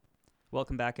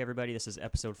Welcome back, everybody. This is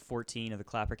episode 14 of the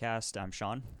Clappercast. I'm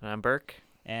Sean, And I'm Burke.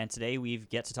 and today we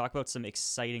get to talk about some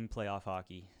exciting playoff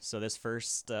hockey. So this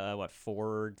first,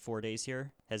 four days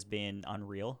here has been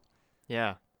unreal.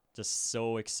 Yeah, Just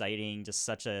so exciting. Just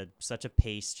such a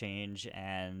pace change,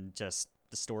 and just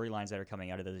the storylines that are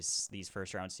coming out of these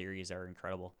first round series are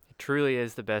incredible. it truly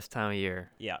is the best time of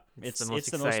year. Yeah, It's it's the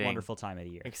most the most exciting. wonderful time of the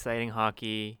year. Exciting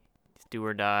hockey, it's do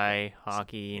or die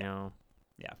hockey, you Yeah. know.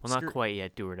 Yeah, Well, not quite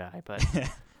yet do or die, but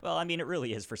Well, I mean, it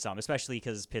really is for some, especially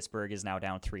because Pittsburgh is now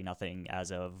down 3-0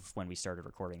 as of when we started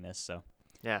recording this. So.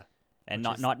 yeah, And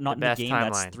Which not is not the in the best game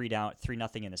that's timeline.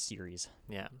 3-0 in a series.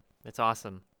 yeah, it's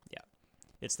awesome.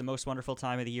 It's the most wonderful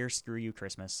time of the year. Screw you,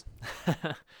 Christmas.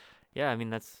 Yeah, I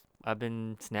mean, I've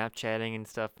been Snapchatting and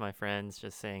stuff with my friends,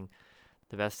 just saying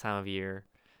the best time of year.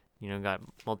 You know, got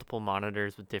multiple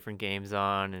monitors with different games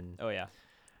on and Oh yeah,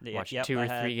 watch yep, two or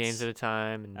three games at a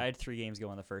time. I And had 3 games go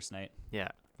on the first night. yeah,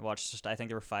 I watched. I think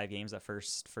there were 5 games that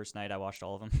first night. I watched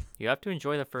all of them. you have to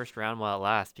enjoy the first round while it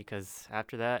lasts because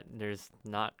after that, there's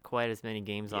not quite as many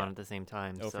games Yeah. on at the same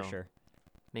time. Oh, so for sure.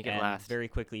 make it And last. very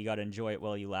quickly. You got to enjoy it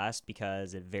while you last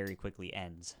because it very quickly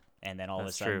ends. And then all of a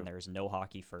That's sudden, true. there's no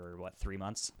hockey for 3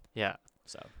 months. Yeah.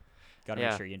 So, got to Yeah.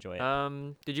 make sure you enjoy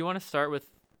it. Did you want to start with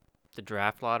the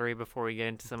draft lottery before we get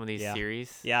into some of these Yeah.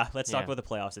 series? Yeah, let's talk Yeah. about the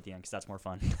playoffs at the end because that's more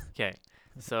fun. Okay.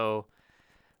 So,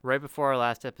 right before our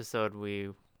last episode,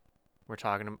 we were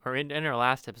talking, or in our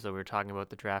last episode, we were talking about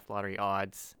the draft lottery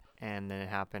odds, and then it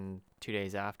happened 2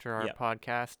 days after our Yep.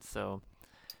 podcast. So,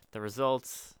 the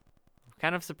results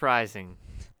kind of surprising.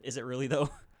 Is it really though?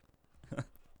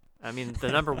 I mean, the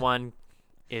number one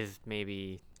is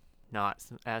maybe not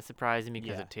as surprising because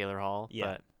Yeah. of Taylor Hall, Yeah.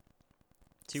 but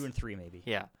 2 and 3 maybe.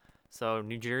 yeah. So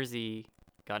New Jersey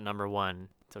got number one.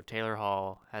 So Taylor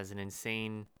Hall has an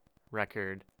insane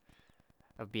record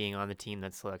of being on the team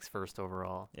that selects first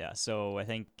overall. Yeah, so I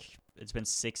think it's been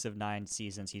 6 of 9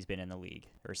 seasons he's been in the league,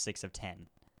 or 6 of 10,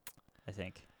 I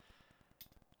think.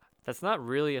 That's not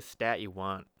really a stat you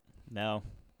want. No,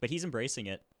 but he's embracing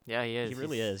it. Yeah, he is. He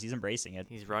really is. He's embracing it.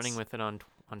 He's running It's- with it on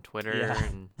Twitter Yeah.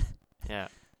 and yeah.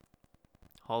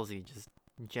 Halsey, just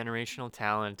generational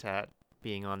talent at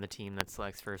being on the team that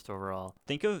selects first overall.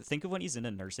 Think of when he's in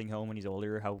a nursing home when he's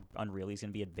older, how unreal he's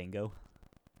gonna be at bingo.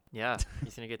 Yeah,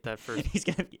 he's gonna get that first. He's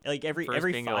gonna be, like every first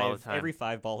every bingo all the 5 time. every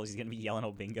 5 balls he's gonna be yelling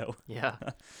out bingo. Yeah.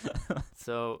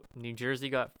 So New Jersey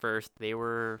got first. They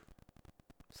were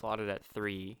slotted at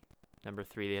 3. Number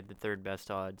 3, they had the third best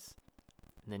odds.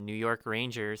 And then New York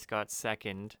Rangers got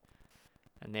second,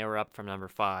 and they were up from number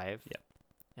 5. Yep.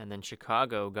 And then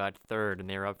Chicago got third, and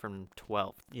they were up from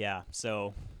 12th. Yeah,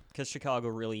 so because Chicago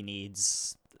really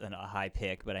needs a high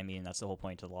pick, but I mean that's the whole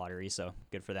point of the lottery. So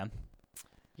good for them.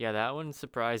 Yeah, that one's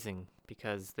surprising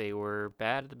because they were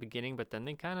bad at the beginning, but then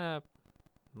they kind of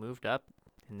moved up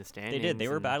in the standings. They did. They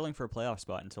were and- battling for a playoff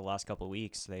spot until the last couple of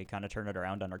weeks. They kind of turned it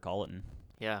around under Colleton.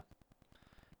 Yeah.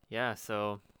 Yeah,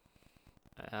 so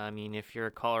I mean, if you're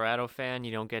a Colorado fan,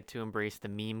 you don't get to embrace the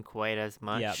meme quite as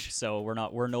much. Yeah, so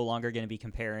we're no longer going to be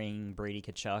comparing Brady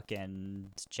Tkachuk and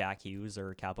Jack Hughes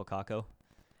or Capo Caco.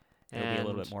 It'll be a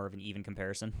little bit And more of an even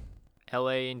comparison.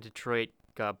 LA and Detroit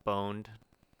got boned.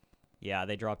 Yeah,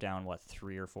 they dropped down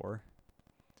 3 or 4.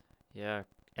 Yeah,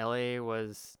 LA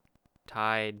was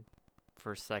tied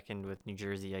for second with New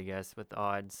Jersey, I guess, with the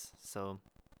odds. So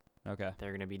Okay.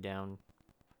 they're gonna be down.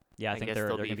 Yeah, I I think guess they're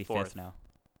they'll going to be be fourth. 5th now.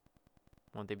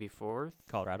 Won't they be fourth?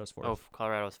 Colorado's 4th. Oh,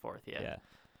 Colorado's fourth. Yeah. yeah.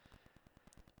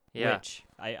 Yeah. Which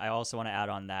I also want to add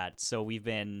on that. So we've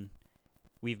been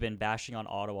bashing on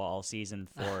Ottawa all season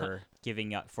for keeping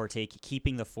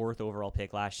the 4th overall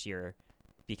pick last year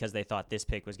because they thought this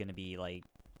pick was going to be like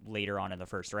later on in the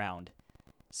first round.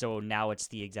 So now it's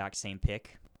the exact same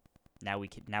pick. Now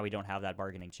we don't have that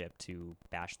bargaining chip to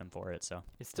bash them for it. So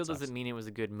It still sucks. doesn't mean it was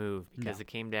a good move because No. it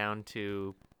came down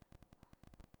to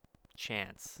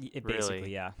chance. basically,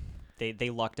 really. yeah, they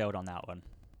lucked out on that one.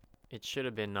 It should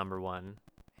have been number one.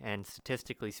 And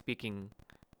statistically speaking,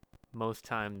 most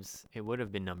times it would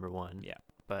have been number one. Yeah.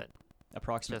 But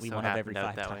Approximately so one of every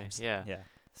happened 5 out that way. times. Yeah. Yeah.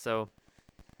 so,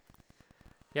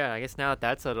 yeah, I guess now that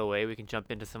that's out of the way, we can jump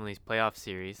into some of these playoff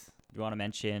series. You want to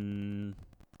mention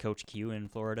Coach Q in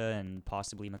Florida and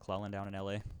possibly McClellan down in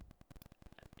LA?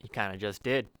 You kind of just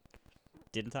did.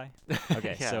 Didn't I?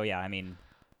 Okay, Yeah. so yeah, I mean,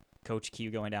 Coach Q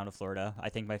going down to Florida. I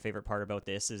think my favorite part about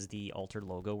this is the altered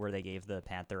logo where they gave the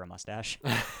Panther a mustache.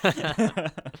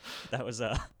 That was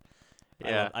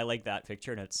Yeah. I like that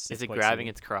picture, and it's Is it quite grabbing silly.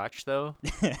 its crotch, though?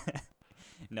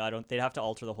 No, I don't. They'd have to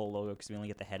alter the whole logo because we only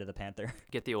get the head of the Panther.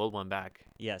 Get the old one back.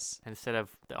 Yes. Instead of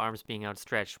the arms being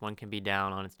outstretched, one can be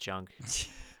down on its junk.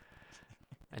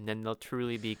 And then they'll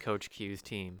truly be Coach Q's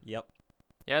team. Yep.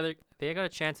 Yeah, they got a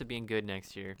chance of being good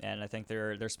next year. And I think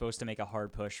they're supposed to make a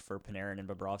hard push for Panarin and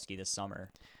Bobrovsky this summer.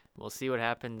 We'll see what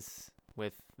happens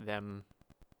with them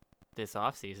this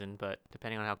offseason, but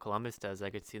depending on how Columbus does, I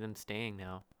could see them staying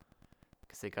now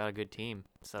because they got a good team.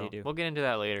 So They do. we'll get into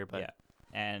that later. But Yeah.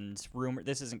 And rumor,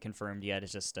 this isn't confirmed yet.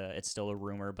 It's just it's still a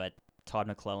rumor, but Todd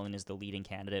McClellan is the leading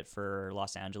candidate for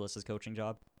Los Angeles' coaching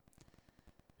job.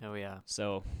 oh yeah,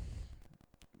 So,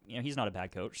 he's not a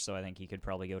bad coach, so I think he could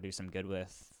probably go do some good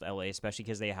with LA, especially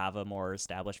because they have a more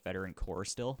established veteran core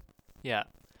still. yeah.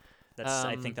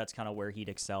 I think that's kind of where he'd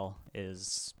excel,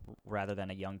 is rather than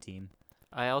a young team.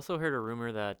 I also heard a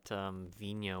rumor that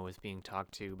Vigneault was being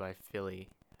talked to by Philly.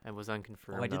 It was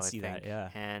unconfirmed. Oh, I did though, see that, think. yeah.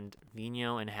 And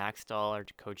Vigneault and Hackstall are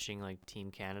coaching like Team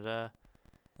Canada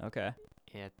Okay.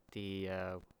 at the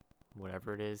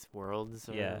whatever it is, Worlds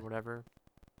or Yeah. whatever.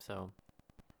 So,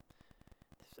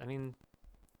 I mean,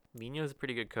 Vigneault's a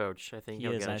pretty good coach. I think He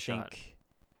he'll is, get and a shot.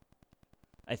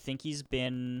 I think he's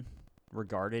been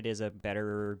regarded as a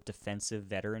better defensive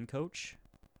veteran coach,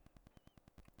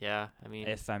 Yeah, I mean,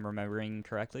 if I'm remembering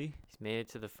correctly. he's made it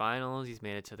to the finals. He's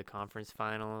made it to the conference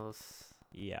finals,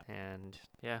 Yeah, and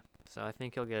yeah, so I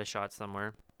think he'll get a shot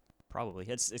somewhere. probably.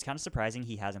 It's kind of surprising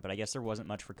he hasn't, but I guess there wasn't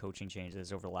much for coaching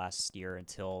changes over the last year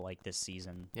until like this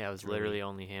season. Yeah, it was Really? literally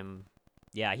only him.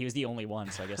 Yeah, he was the only one,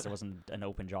 so I guess there wasn't an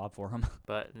open job for him.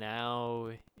 But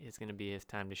now is going to be his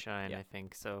time to shine, Yeah. I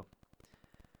think. So,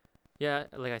 yeah,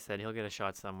 like I said, he'll get a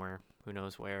shot somewhere. Who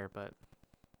knows where, but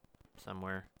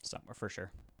somewhere. Somewhere for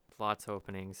sure. Lots of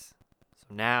openings.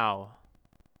 So now,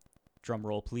 Drum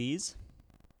roll, please.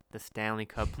 the Stanley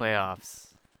Cup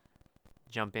playoffs.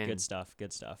 Jump in. Good stuff.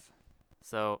 Good stuff.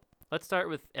 So, let's start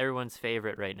with everyone's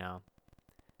favorite right now.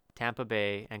 Tampa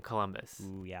Bay and Columbus.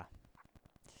 Ooh, yeah.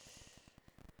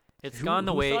 It's Who- gone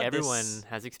the who way thought everyone this-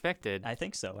 has expected. I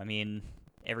think so. I mean,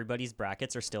 everybody's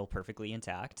brackets are still perfectly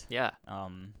intact. Yeah,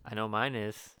 Um, I know mine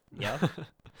is. yeah.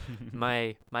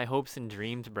 my hopes and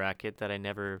dreams bracket that I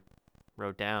never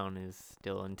wrote down is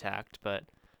still intact, but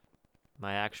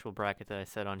my actual bracket that I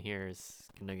said on here is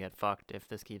gonna get fucked if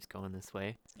this keeps going this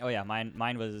way. Oh yeah,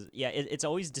 mine was it's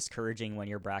always discouraging when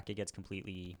your bracket gets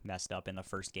completely messed up in the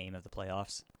first game of the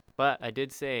playoffs. But I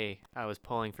did say I was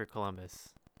pulling for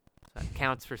Columbus. That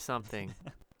counts for something.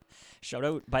 Shout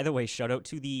out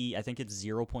to the I think it's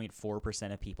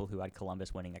 0.4% of people who had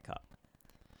Columbus winning the cup.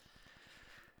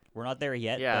 We're not there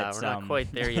yet. Yeah, but, we're not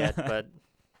quite there yet, but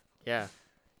yeah.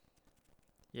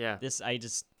 Yeah.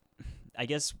 I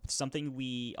guess something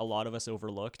a lot of us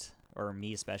overlooked, or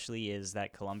me especially, is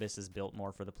that Columbus is built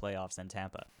more for the playoffs than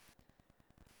Tampa.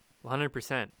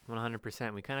 100%.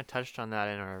 100%. We kind of touched on that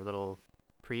in our little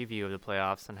preview of the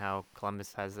playoffs and how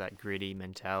Columbus has that gritty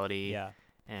mentality. Yeah.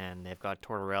 And they've got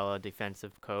Tortorella,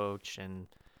 defensive coach, and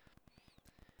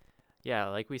yeah,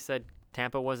 like we said,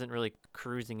 Tampa wasn't really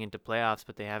cruising into playoffs,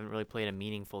 but they haven't really played a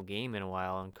meaningful game in a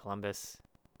while, and Columbus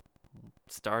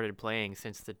started playing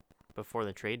since before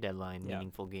the trade deadline, Yeah.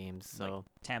 meaningful games. So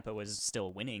Tampa was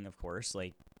still winning, of course.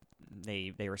 Like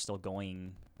they were still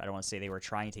going. I don't want to say they were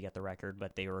trying to get the record,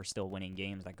 but they were still winning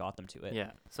games that got them to it.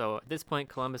 yeah, so at this point,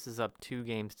 Columbus is up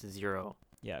 2-0,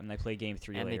 Yeah, and they play game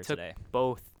 3 And they later took today,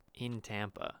 both in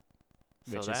Tampa,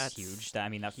 so which is that's huge.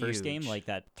 That first game, huge. like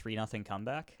that 3-0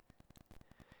 comeback.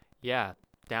 Yeah,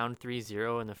 down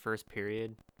 3-0 in the first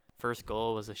period. First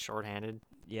goal was a shorthanded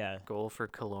Yeah, goal for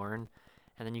Killorn,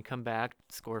 and then you come back,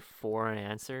 score 4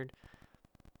 unanswered.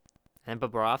 And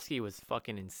Bobrovsky was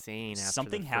fucking insane after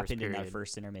something the first happened in that period.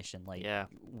 first intermission. Like, Yeah,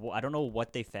 I don't know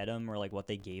what they fed him or like what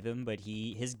they gave him, but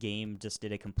his game just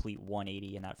did a complete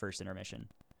 180 in that first intermission.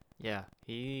 yeah,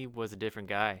 he was a different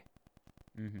guy,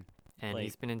 Mm-hmm. and Like-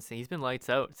 he's been insane. He's been lights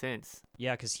out since.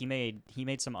 Yeah, because he made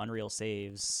some unreal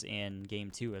saves in game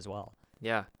 2 as well.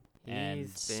 Yeah, And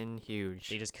he's been huge.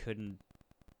 They just couldn't.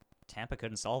 Tampa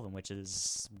couldn't solve him, which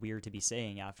is weird to be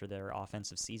saying after their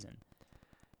offensive season.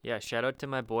 Yeah, shout out to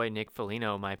my boy Nick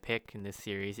Foligno, my pick in this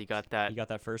series. He got that He got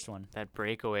that first one. that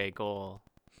breakaway goal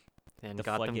and The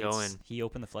got them floodgates. going. He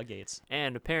opened the floodgates.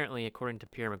 And apparently, according to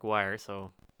Pierre McGuire,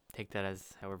 so take that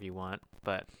as however you want,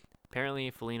 but apparently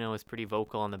Foligno was pretty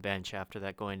vocal on the bench after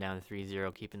that going down to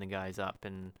 3-0, keeping the guys up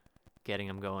and getting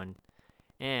them going.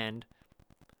 And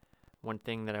one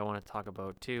thing that I want to talk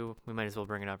about too, we might as well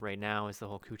bring it up right now, is the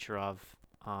whole Kucherov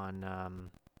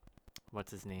on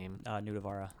what's his name?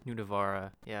 Nudavara.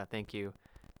 Nudavara. Yeah, thank you.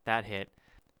 That hit.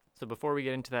 So before we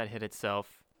get into that hit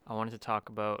itself, I wanted to talk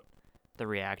about the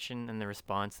reaction and the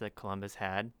response that Columbus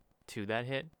had to that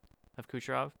hit of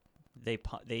Kucherov.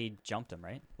 They jumped him,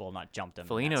 right? Well, not jumped him. in that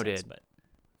Foligno sense, did. but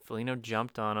Foligno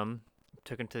jumped on him,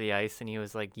 took him to the ice, and he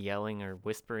was like yelling or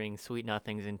whispering sweet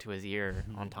nothings into his ear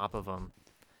on top of him.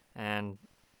 And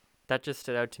that just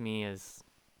stood out to me as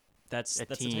That's a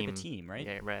the type of team. team, right?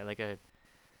 Yeah, right. Like a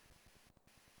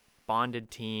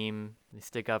bonded team. They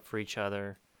stick up for each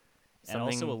other. And also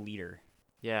a Something. leader.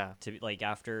 Yeah. To like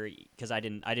after, because I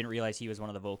didn't realize he was one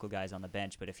of the vocal guys on the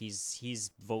bench, but if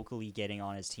he's vocally getting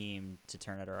on his team to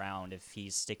turn it around, if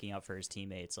he's sticking up for his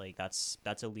teammates, like that's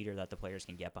a leader that the players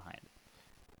can get behind.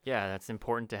 Yeah, that's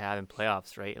important to have in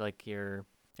playoffs, right? Like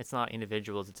it's not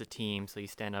individuals, it's a team, so you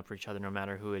stand up for each other no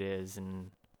matter who it is and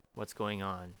what's going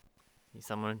on.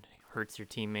 Someone hurts your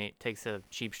teammate, takes a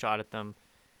cheap shot at them,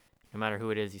 no matter who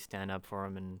it is, you stand up for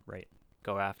them and Right.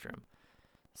 go after them.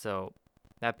 So,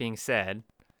 that being said,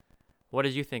 what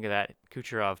did you think of that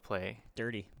Kucherov play?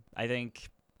 Dirty. I think.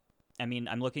 I mean,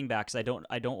 I'm looking back because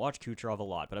I don't watch Kucherov a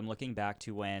lot, but I'm looking back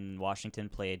to when Washington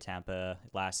played Tampa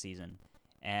last season,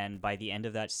 and by the end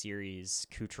of that series,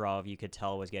 Kucherov you could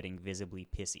tell was getting visibly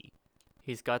pissy.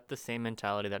 He's got the same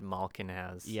mentality that Malkin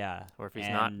has. Yeah. Or if he's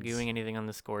not doing anything on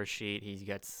the score sheet, he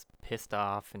gets pissed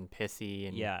off and pissy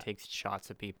and takes shots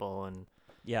at people and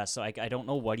Yeah, so I don't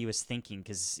know what he was thinking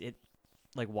because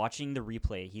like watching the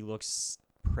replay, he looks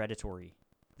predatory.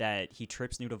 That he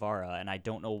trips Nudavara, and I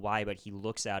don't know why, but he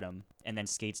looks at him and then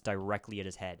skates directly at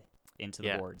his head into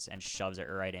the boards and shoves it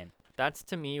right in. That's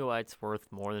to me why it's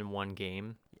worth more than one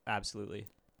game. Absolutely,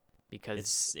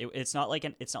 because it's not like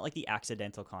the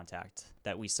accidental contact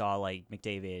that we saw like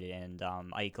McDavid and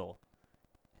Eichel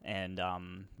and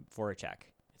Voracek.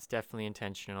 It's definitely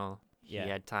intentional. Yeah. He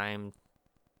had time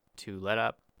to let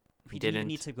up. He didn't even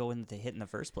need to go in to hit in the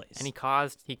first place. And he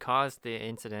caused the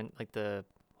incident, like the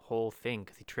whole thing,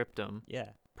 because he tripped him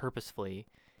purposefully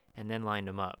and then lined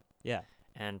him up. Yeah.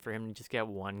 And for him to just get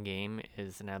one game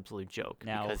is an absolute joke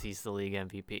now, because he's the league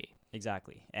MVP.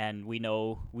 Exactly. And we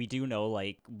do know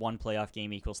like one playoff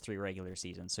game equals 3 regular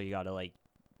seasons. So you got to like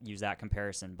use that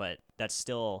comparison, but that's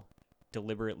still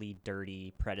deliberately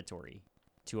dirty, predatory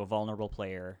to a vulnerable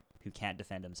player who can't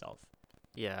defend himself.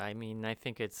 Yeah, I mean, I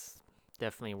think it's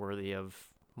definitely worthy of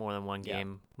more than one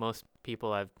game. Most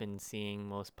people I've been seeing,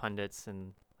 most pundits,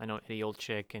 and I know Eddie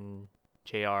Olczyk and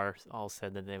JR all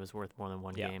said that it was worth more than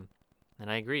one game.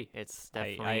 And I agree. It's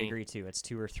definitely I agree too. It's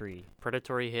 2 or 3.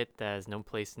 Predatory hit that has no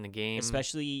place in the game.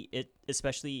 Especially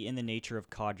in the nature of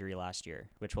Kadri last year,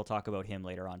 which we'll talk about him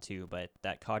later on too, but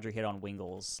that Kadri hit on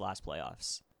Wingles last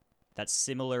playoffs. That's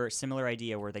similar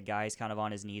idea where the guy's kind of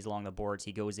on his knees along the boards,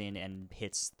 he goes in and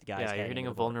hits the guy's head. Yeah, you're hitting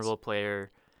a vulnerable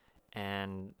player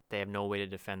and they have no way to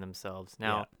defend themselves.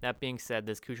 Now, that being said,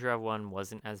 this Kucherov one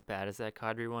wasn't as bad as that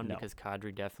Kadri one because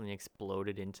Kadri definitely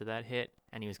exploded into that hit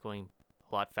and he was going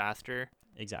a lot faster.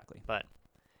 Exactly. But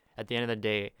at the end of the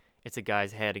day, it's a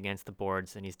guy's head against the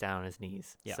boards and he's down on his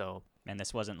knees. Yeah. So, and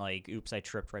this wasn't like, oops, I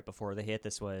tripped right before the hit.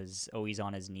 This was, oh, he's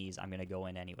on his knees, I'm going to go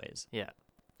in anyways. Yeah.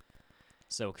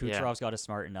 So Kucherov's got to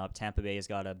smarten up. Tampa Bay has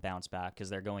got to bounce back because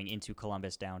they're going into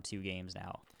Columbus down 2 games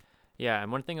now. Yeah,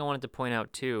 and one thing I wanted to point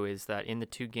out too is that in the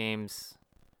 2 games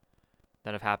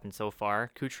that have happened so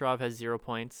far, Kucherov has 0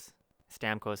 points,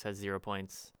 Stamkos has 0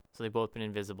 points. So they've both been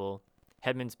invisible.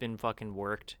 Hedman's been fucking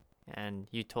worked, and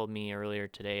you told me earlier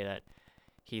today that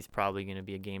he's probably going to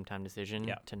be a game time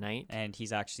decision tonight. And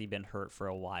he's actually been hurt for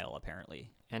a while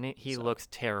apparently. And he looks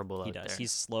terrible out there. He does.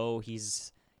 He's slow. He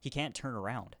can't turn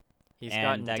around. He's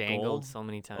gotten dangled so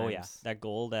many times. Oh yeah, that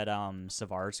goal that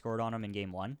Savard scored on him in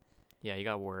game 1. Yeah, he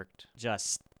got worked.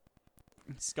 Just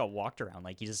got walked around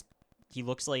like he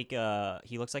looks like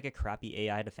a crappy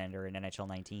AI defender in NHL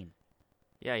 19.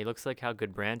 Yeah, he looks like how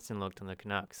good Branson looked on the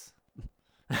Canucks.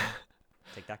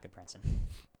 Take that, good Branson.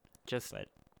 Just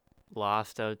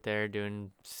lost out there doing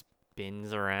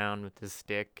spins around with his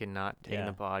stick and not taking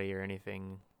the body or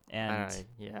anything. And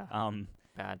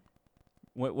bad.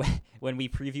 When we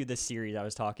previewed this series, I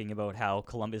was talking about how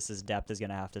Columbus's depth is going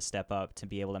to have to step up to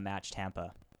be able to match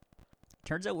Tampa.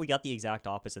 Turns out we got the exact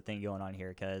opposite thing going on here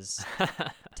because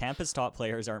Tampa's top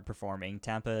players aren't performing.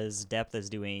 Tampa's depth is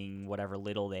doing whatever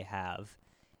little they have.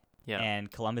 Yeah.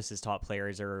 And Columbus's top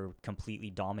players are completely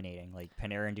dominating. Like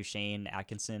Panarin, Duchesne,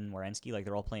 Atkinson, Werenski, like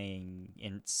they're all playing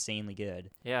insanely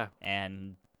good. Yeah.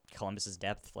 And Columbus's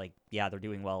depth, like, yeah, they're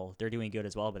doing well. They're doing good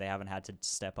as well, but they haven't had to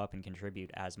step up and contribute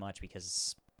as much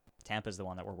because Tampa's the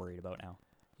one that we're worried about now.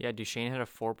 Yeah, Duchesne had a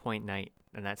 4-point night,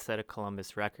 and that set a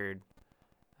Columbus record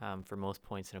for most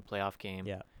points in a playoff game.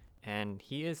 Yeah. And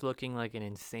he is looking like an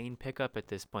insane pickup at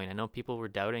this point. I know people were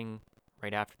doubting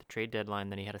right after the trade deadline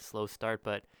that he had a slow start,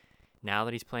 but now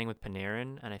that he's playing with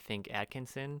Panarin and I think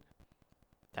Atkinson,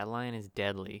 that line is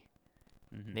deadly.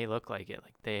 Mm-hmm. They look like it.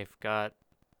 Like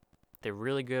they're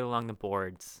really good along the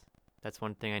boards. That's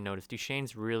one thing I noticed.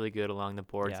 Duchesne's really good along the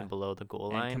boards and below the goal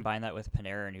line. And combine that with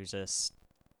Panarin, who's just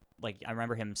like I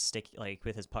remember him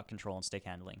with his puck control and stick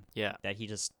handling. Yeah. That he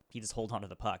just holds onto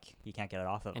the puck. He can't get it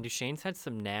off of And him. Duchesne's had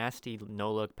some nasty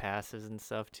no-look passes and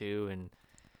stuff too,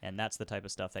 And that's the type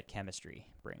of stuff that chemistry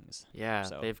brings. yeah,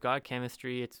 So- they've got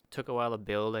chemistry. It took a while to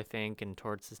build, I think, and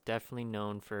Torts is definitely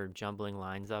known for jumbling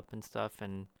lines up and stuff,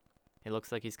 and it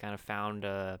looks like he's kind of found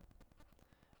a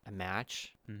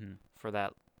match Mm-hmm. for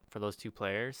those two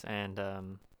players, and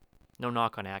no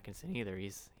knock on Atkinson either.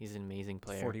 He's an amazing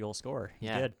player. 40-goal scorer. He's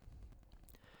Yeah. good.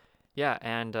 Yeah,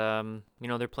 and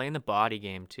they're playing the body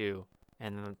game too,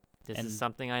 and this And- is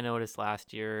something I noticed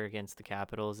last year against the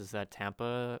Capitals is that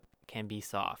Tampa can be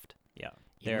soft. Yeah.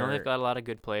 Even though they've got a lot of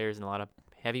good players and a lot of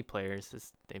heavy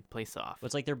players, they play soft.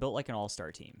 It's like they're built like an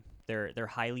all-star team. They're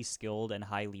highly skilled and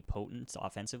highly potent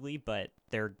offensively, but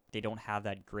they don't have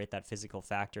that grit, that physical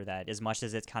factor that, as much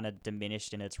as it's kind of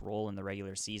diminished in its role in the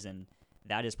regular season,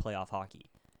 that is playoff hockey.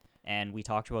 And we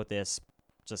talked about this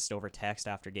just over text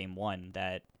after game 1,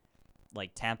 that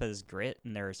like Tampa's grit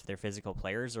and their physical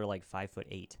players are like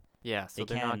 5'8". Yeah, so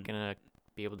They they're not can- gonna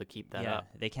be able to keep that Yeah, up.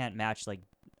 they can't match like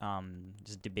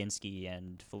just Dubinsky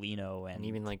and Foligno And and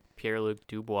even like Pierre-Luc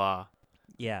Dubois,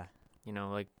 yeah.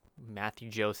 like Matthew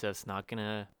Joseph's not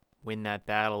gonna win that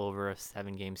battle over a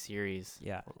 7-game series.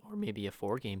 Yeah. Or maybe a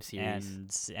 4-game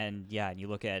series. And you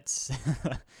look at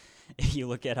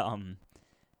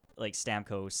like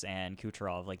Stamkos and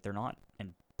Kucherov, like they're not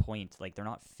they're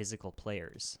not physical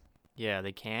players. Yeah,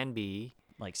 they can be.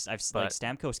 Like But-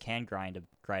 Stamkos can grind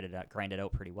it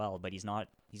out pretty well, but he's not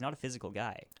a physical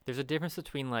guy. There's a difference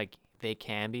between like they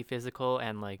can be physical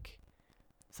and like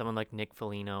someone like Nick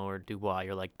Foligno or Dubois.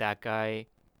 You're like, that guy,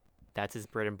 that's his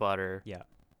bread and butter. Yeah.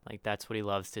 Like that's what he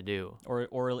loves to do.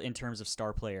 Or in terms of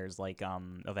star players like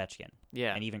Ovechkin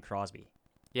Yeah. and even Crosby.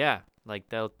 Yeah. Like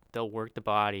they'll work the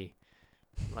body.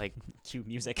 Like Cue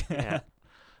music. yeah.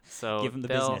 So Give him the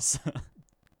they'll- business.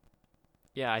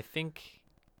 Yeah, I think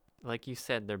like you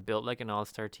said, they're built like an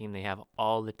all-star team. They have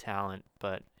all the talent,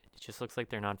 but it just looks like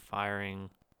they're not firing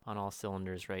on all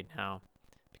cylinders right now.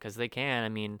 Because they can. I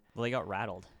mean, Well, they got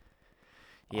rattled.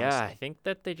 yeah, I honestly. think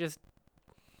that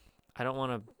I don't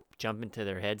want to jump into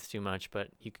their heads too much, but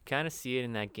you could kind of see it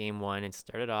in that game 1. It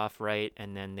started off right,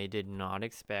 and then they did not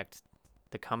expect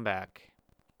the comeback,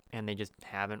 and they just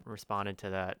haven't responded to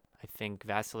that. I think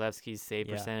Vasilevsky's save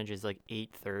Yeah. percentage is like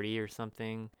 .830 or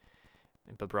something.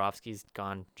 And Bobrovsky's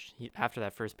gone after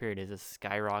that first period is just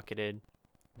skyrocketed.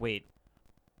 Wait.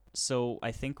 So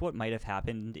I think what might have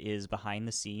happened is behind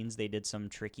the scenes they did some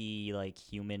tricky like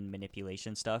human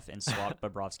manipulation stuff and swapped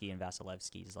Bobrovsky and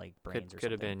Vasilevsky's like brains or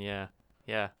Could have something. been,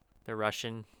 yeah. They're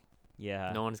Russian.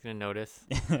 Yeah. No one's gonna notice.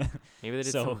 Maybe they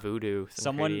did So, some voodoo.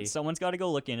 Some crazy- Someone's got to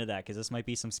go look into that because this might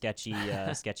be some sketchy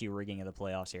sketchy rigging of the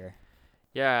playoffs here.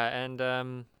 Yeah,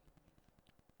 and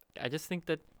I just think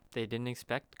that they didn't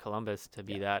expect Columbus to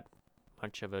be that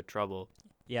much of a trouble.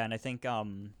 Yeah, and I think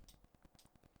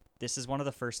this is one of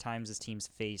the first times this team's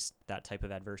faced that type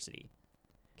of adversity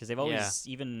because they've always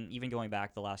even going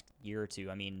back the last year or two.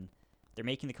 I mean, they're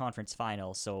making the conference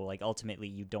final, so like ultimately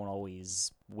you don't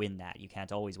always win that. You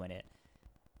can't always win it.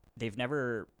 They've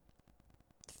never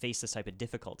faced this type of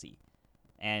difficulty.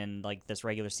 And like this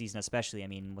regular season especially, I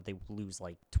mean, what they lose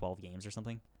like 12 games or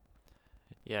something?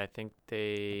 Yeah, I think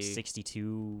they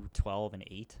 62, 12 and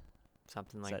 8.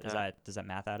 something Does like that does that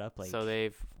math add up? Like So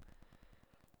they've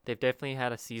definitely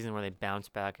had a season where they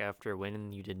bounced back after a win,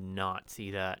 and you did not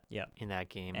see that Yeah. in that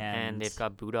game. And- And they've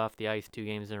got booed off the ice 2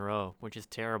 games in a row, which is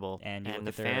terrible. And you look the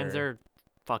at fans their- are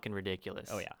fucking ridiculous.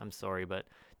 Oh, yeah. I'm sorry, but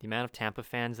the amount of Tampa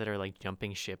fans that are like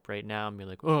jumping ship right now and be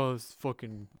like, "Oh, it's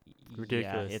fucking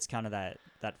ridiculous." Yeah, it's kind of that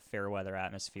fair weather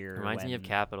atmosphere. reminds me of when-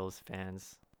 Capitals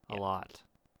fans a Yeah. lot.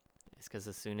 It's because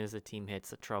as soon as the team hits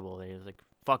the trouble, they're like,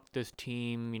 "Fuck this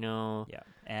team," Yeah,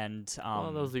 and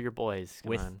Well, those are your boys.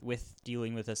 Come on. with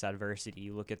dealing with this adversity,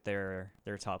 you look at their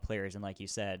top players, and like you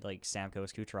said, like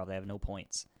Stamkos, Kucherov, they have no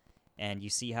points, and you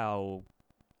see how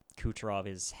Kucherov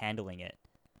is handling it.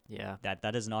 Yeah.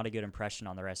 That is not a good impression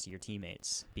on the rest of your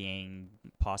teammates. Being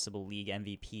possible league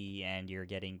MVP, and you're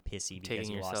getting pissy because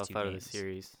Taking you lost yourself 2 out of games. the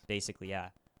series Basically,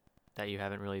 yeah. that you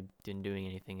haven't really been doing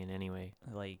anything in anyway.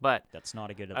 Like, But that's not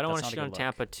a good. I don't want that's to not a shit on good look.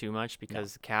 Tampa too much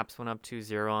because the Caps went up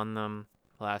 2-0 on them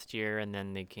last year, and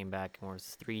then they came back and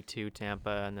was 3-2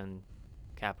 Tampa, and then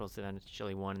Capitals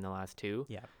eventually won in the last 2.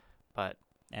 Yeah. But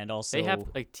And also, they have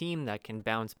a team that can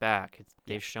bounce back.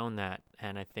 They've shown that,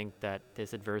 and I think that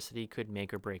this adversity could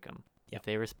make or break them. Yep. If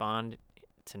they respond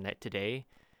today,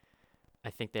 I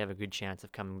think they have a good chance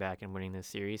of coming back and winning this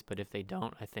series. But if they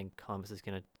don't, I think Columbus is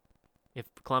gonna. If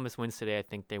Columbus wins today, I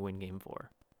think they win Game 4.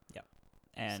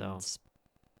 and so-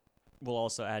 we'll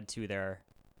also add to their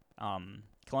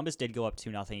Columbus did go up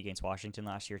 2-0 against Washington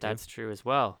last year too. That's true as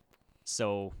well.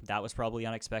 So that was probably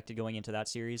unexpected going into that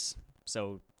series.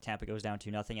 So Tampa goes down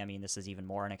 2-0. I mean, this is even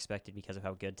more unexpected because of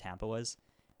how good Tampa was.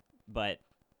 But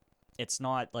it's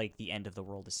not like the end of the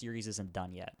world. The series isn't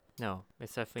done yet. No,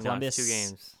 it's definitely Columbus, not. It's 2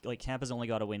 games. Like Tampa's only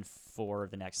got to win 4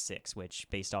 of the next 6, which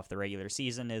based off the regular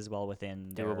season is well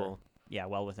within Doable.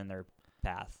 well within their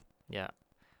path. Yeah.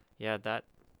 Yeah, that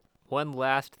one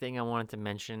last thing I wanted to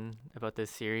mention about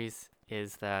this series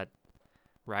is that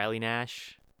Riley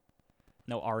Nash,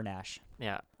 No, R Nash.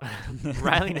 yeah.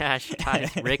 Riley Nash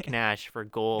ties Rick Nash for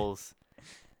goals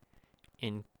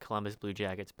in Columbus Blue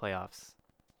Jackets playoffs,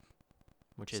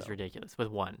 which is So- ridiculous, with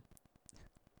 1.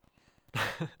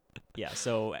 Yeah,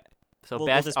 so So We'll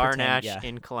best just R pretend, Nash yeah.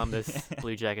 in Columbus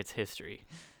Blue Jackets history.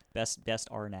 best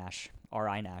R Nash.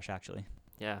 R.I. Nash, actually.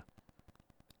 Yeah.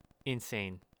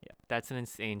 Insane. Yeah. That's an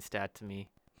insane stat to me.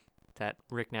 That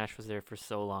Rick Nash was there for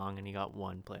so long and he got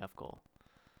 1 playoff goal.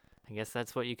 I guess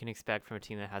that's what you can expect from a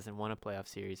team that hasn't won a playoff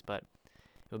series, but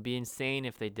it would be insane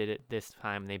if they did it this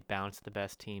time and they bounced the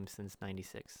best team since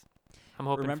 96. I'm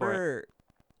hoping for it. Remember,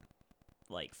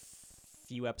 like,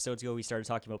 few episodes ago, we started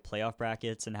talking about playoff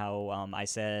brackets and how I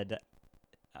said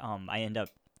I end up,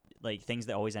 like, things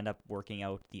that always end up working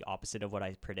out the opposite of what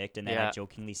I predict. And then I Yeah.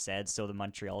 jokingly said, so the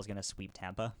Montreal is going to sweep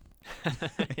Tampa.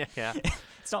 yeah.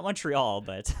 It's not Montreal,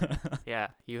 but Yeah,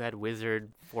 you had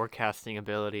wizard forecasting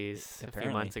abilities a few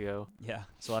Apparently. months ago. yeah.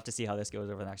 So we'll have to see how this goes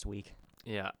over the next week.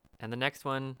 Yeah, and the next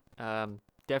one,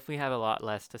 definitely have a lot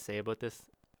less to say about this.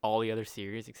 All the other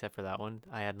series, except for that one,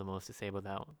 I had the most to say about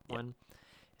that Yep. one.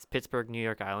 It's Pittsburgh New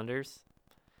York Islanders.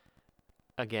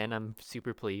 Again, I'm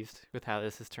super pleased with how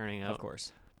this is turning out. Of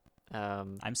course.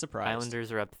 Um, I'm surprised.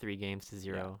 Islanders are up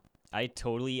 3-0.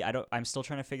 I'm still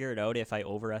trying to figure it out if I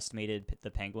overestimated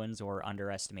the Penguins or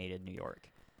underestimated New York.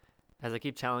 As I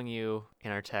keep telling you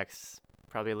in our texts,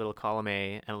 probably a little column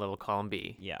A and a little column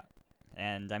B. Yeah.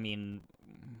 And I mean,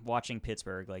 watching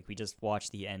Pittsburgh, like we just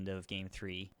watched the end of game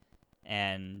 3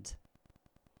 and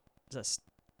just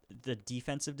the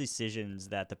defensive decisions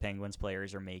that the Penguins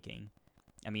players are making.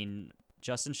 I mean,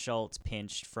 Justin Schultz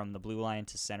pinched from the blue line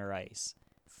to center ice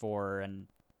for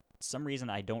some reason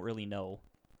I don't really know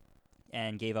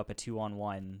and gave up a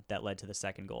 2-on-1 that led to the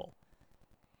second goal.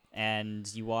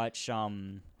 And you watch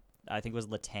I think it was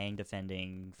Letang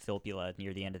defending Filppula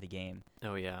near the end of the game.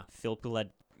 Oh yeah, Filppula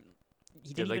he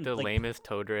did didn't like even the lamest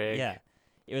toe drag. yeah.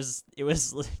 It was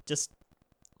just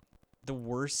the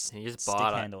worst And he just stick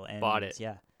bought handle and bought it.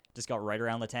 yeah. Just got right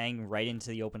around Letang, right into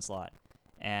the open slot.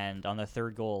 And on the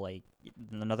third goal, like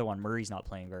another one, Murray's not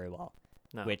playing very well.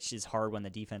 No. Which is hard when the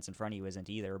defense in front of you isn't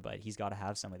either, but he's got to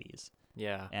have some of these.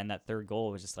 Yeah. And that third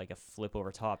goal was just like a flip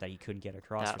over top that he couldn't get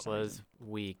across. That for some was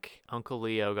weak. Uncle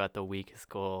Leo got the weakest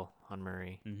goal on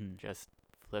Murray. reason. Just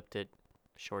flipped it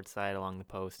short side along the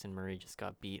post, and Murray just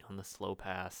got beat on the slow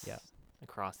pass Yeah.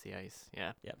 across the ice.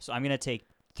 Yeah. Yeah. So I'm gonna take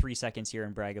 3 seconds here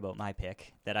and brag about my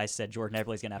pick that I said Jordan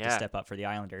Eberle's gonna have to Yeah. step up for the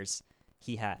Islanders.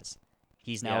 He has.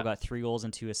 He's now Yeah. got 3 goals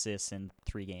and 2 assists in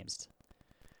 3 games.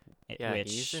 Yeah,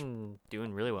 which, he's been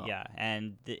doing really well. yeah,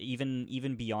 and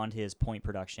even beyond his point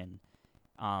production,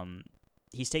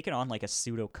 he's taken on like a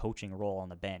pseudo coaching role on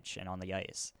the bench and on the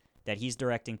ice. That he's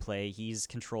directing play, he's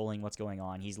controlling what's going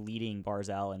on, he's leading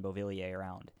Barzal and Beauvillier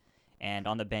around, and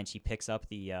on the bench he picks up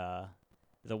the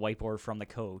whiteboard from the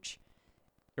coach,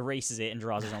 erases it, and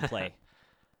draws his own play.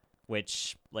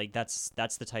 Which like that's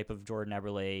the type of Jordan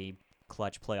Eberle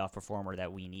clutch playoff performer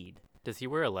that we need. Does he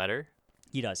wear a letter?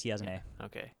 He does. He has an A.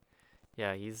 Okay.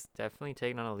 Yeah, he's definitely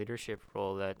taken on a leadership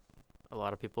role that a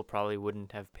lot of people probably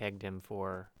wouldn't have pegged him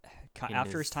for. in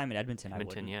After his his time in Edmonton, I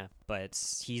Edmonton, wouldn't. yeah. But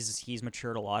he's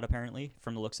matured a lot apparently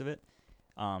from the looks of it.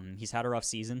 He's had a rough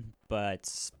season,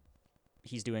 but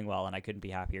he's doing well, and I couldn't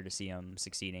be happier to see him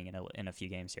succeeding in a few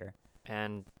games here.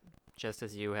 And just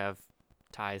as you have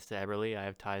ties to Eberle, I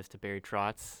have ties to Barry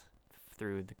Trotz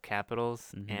through the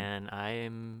Capitals, Mhm. and I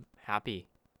am happy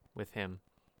with him.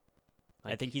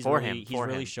 I think he's for really him, for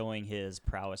him. showing his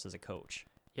prowess as a coach.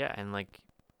 Yeah, and like,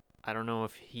 I don't know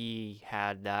if he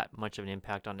had that much of an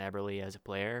impact on Eberle as a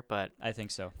player, but I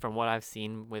think so. from what I've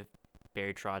seen with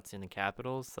Barry Trotz in the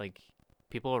Capitals, like,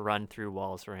 people run through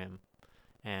walls for him.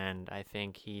 And I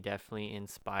think he definitely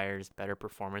inspires better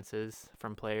performances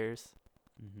from players.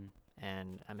 Hmm.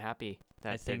 And I'm happy I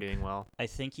that they're think- doing well. I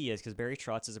think he is, because Barry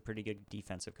Trotz is a pretty good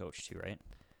defensive coach too, right?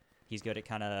 He's good at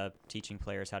kind of teaching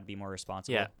players how to be more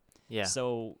responsible. Yeah. Yeah.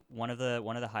 So one of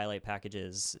the highlight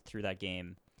packages through that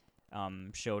game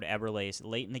showed Eberle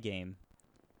late in the game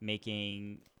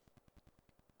making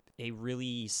a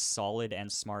really solid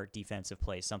and smart defensive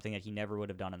play, something that he never would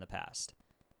have done in the past.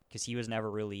 because he was never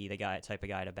really the type of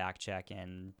guy to back check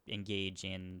and engage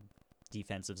in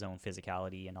defensive zone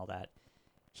physicality and all that.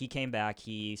 He came back,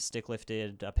 he stick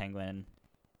lifted a Penguin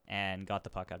and got the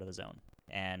puck out of the zone.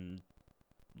 And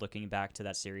looking back to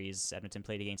that series, Edmonton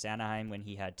played against Anaheim when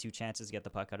he had 2 chances to get the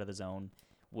puck out of the zone,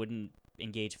 wouldn't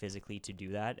engage physically to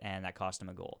do that, and that cost him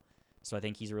a goal. So I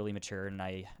think he's really mature, and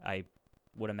I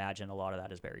would imagine a lot of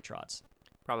that is Barry Trotz.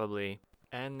 Probably.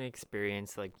 And the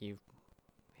experience, like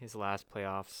his last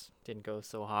playoffs didn't go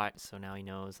so hot, so now he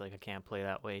knows, like, I can't play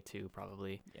that way too,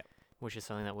 probably. Yep. Which is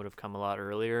something that would have come a lot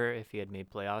earlier if he had made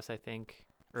playoffs, I think,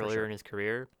 For earlier sure. in his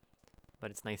career. But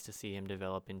it's nice to see him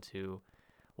develop into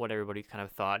what everybody kind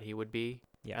of thought he would be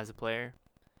as a player.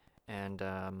 And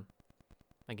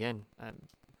again,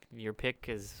 your pick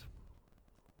is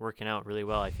working out really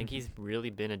well. I think he's really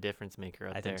been a difference maker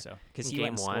out there. I think so. Because In he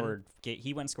went game and one- scored.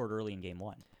 He went and scored early in game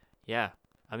 1. Yeah.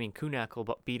 I mean,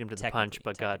 Kunak beat him to the punch,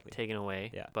 but got Technically. taken away.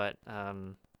 Yeah. But,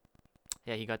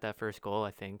 yeah, he got that first goal,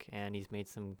 I think, and he's made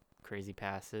some crazy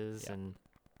passes, Yeah. and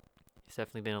he's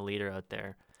definitely been a leader out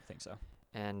there. I think so.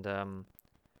 And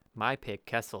my pick,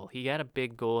 Kessel, he had a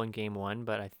big goal in game 1,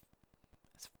 but as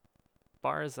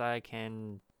far as I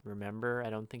can remember, I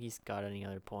don't think he's got any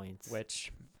other points.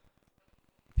 Which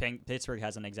Pittsburgh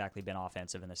hasn't exactly been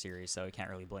offensive in the series, so you can't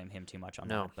really blame him too much on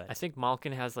No, that. But I think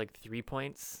Malkin has like 3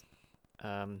 points.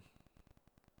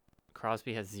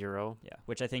 Crosby has 0. yeah,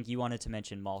 which I think you wanted to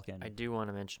mention Malkin. I do want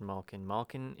to mention Malkin.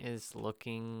 Malkin is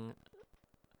looking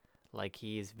like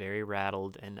he is very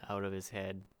rattled and out of his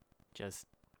head,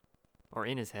 or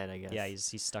in his head, I guess. Yeah,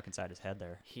 he's stuck inside his head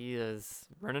there. He is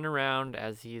running around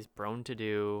as he is prone to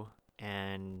do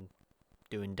and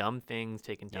doing dumb things,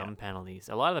 taking dumb penalties.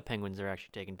 A lot of the Penguins are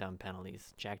actually taking dumb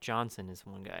penalties. Jack Johnson is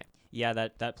one guy. Yeah,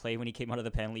 that play when he came out of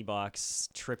the penalty box,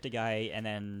 tripped a guy, and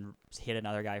then hit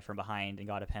another guy from behind and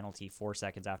got a penalty 4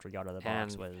 seconds after he got out of the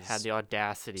box And was had the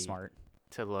audacity smart.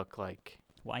 to look like,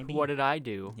 Why me? what did I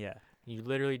do? Yeah, You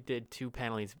literally did 2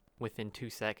 penalties within 2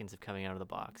 seconds of coming out of the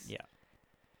box. yeah,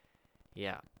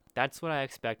 Yeah. That's what I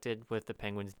expected with the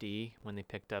Penguins D when they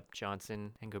picked up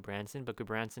Johnson and Gudbranson, but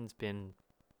Gudbranson's been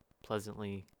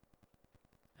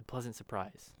a pleasant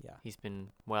surprise. yeah. He's been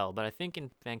well, but I think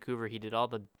in Vancouver he did all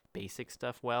the basic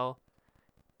stuff well,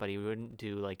 but he wouldn't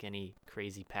do like any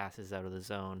crazy passes out of the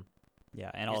zone.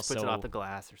 Yeah, and He just also puts it off the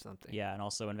glass or something. yeah, and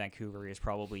also in Vancouver, he is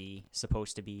probably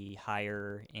supposed to be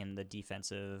higher in the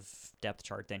defensive depth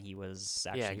chart than he was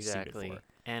actually Yeah, suited exactly. for.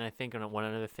 And I think one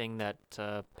other thing that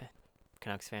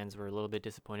Canucks fans were a little bit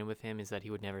disappointed with him is that he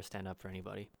would never stand up for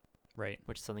anybody, Right.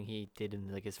 which is something he did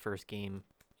in like his first game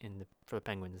for the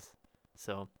Penguins.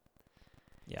 So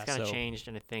Yeah. it's kind of so changed,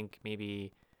 and I think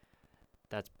maybe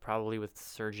that's probably with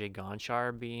Sergei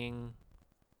Gonchar being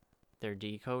their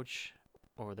D coach,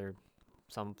 or they're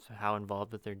somehow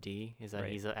involved with their D, is that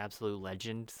Right. he's an absolute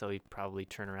legend, so he'd probably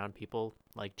turn around people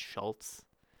like Schultz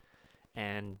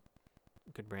and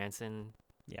Goodbranson.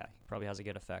 yeah, he probably has a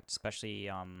good effect, especially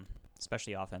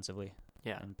offensively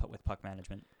Yeah, and with puck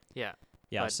management. yeah,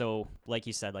 Yeah, But- so like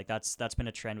you said, like that's been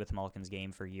a trend with Malkin's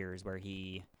game for years, where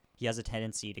he has a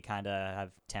tendency to kind of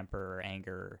have temper, or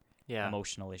anger, yeah.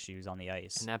 emotional issues on the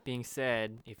ice. And that being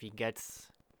said, if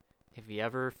he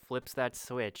ever flips that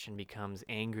switch and becomes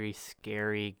angry,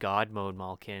 scary, God mode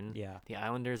Malkin, Yeah. the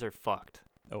Islanders are fucked.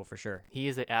 Oh, for sure. He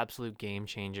is an absolute game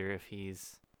changer if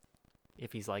he's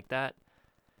like that.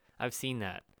 I've seen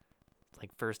that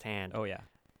like firsthand. Oh yeah.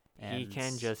 He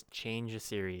can just change a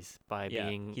series by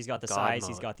being he's got the God size,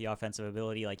 he's mode. got the offensive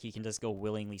ability, like he can just go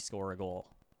willingly score a goal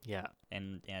Yeah,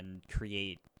 and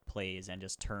create plays and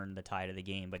just turn the tide of the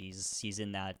game, but he's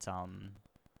in that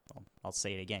I'll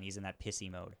say it again, he's in that pissy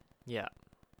mode. yeah.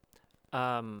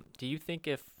 Do you think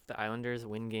if the Islanders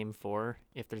win Game 4,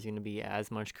 if there's going to be as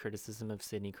much criticism of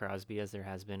Sidney Crosby as there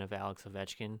has been of Alex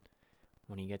Ovechkin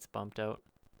when he gets bumped out?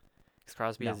 Because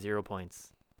Crosby No. has 0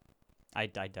 points. I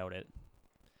doubt it.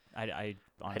 I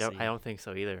honestly, I don't think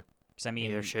so either. 'cause I mean,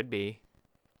 There should be.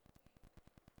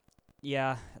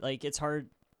 yeah, like it's hard.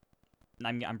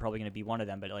 I'm probably gonna be one of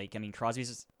them, but like I mean,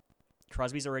 Crosby's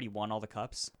already won all the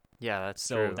cups, Yeah, that's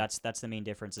so true. that's the main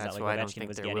difference is That's that why I like don't Ovechkin think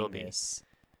was there will getting be. this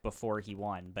before he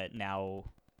won, but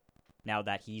now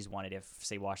that he's won it, if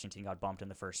say Washington got bumped in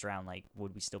the first round, like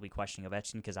would we still be questioning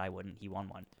Ovechkin? Because I wouldn't. He won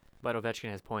one. But Ovechkin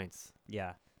has points.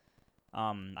 Yeah.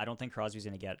 I don't think Crosby's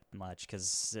gonna get much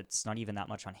because it's not even that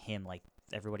much on him. Like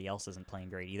everybody else isn't playing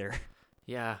great either.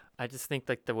 Yeah, I just think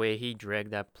like the way he dragged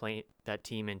that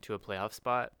team into a playoff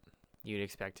spot, you'd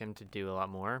expect him to do a lot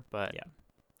more. But Yeah.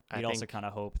 I You'd think, also kind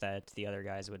of hope that the other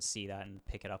guys would see that and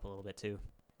pick it up a little bit too.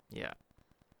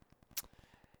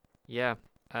 yeah,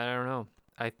 I don't know.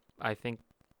 I think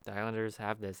The Islanders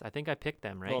have this. I think I picked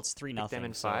them, right? Well, it's 3-0. Picked them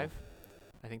in so, 5.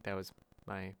 I think that was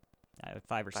my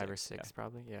 5 or 6. 5 or 6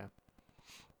 probably. Yeah.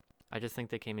 I just think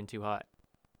they came in too hot.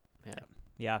 Yeah.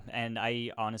 Yeah, and I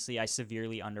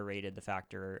severely underrated the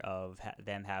factor of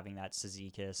them having that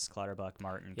Cizikas, Clutterbuck,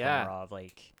 Martin, Yeah. Komarov.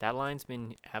 Like, That line's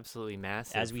been absolutely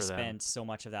massive as we for them. spent so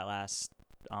much of that last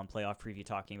playoff preview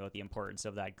talking about the importance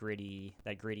of that gritty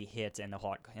hit and the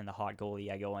hot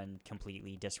goalie, I go and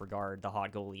completely disregard the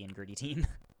hot goalie and gritty team.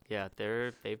 Yeah,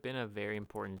 they've been a very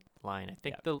important line. I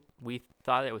think Yeah. we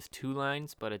thought it was 2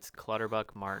 lines, but it's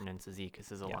Clutterbuck, Martin, and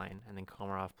Cizikas is a Yeah. line, and then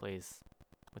Komarov plays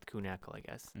with Kuhnhackl, I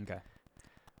guess. Okay.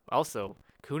 Also,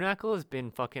 Kuhnhackl has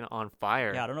been fucking on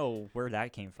fire. Yeah, I don't know where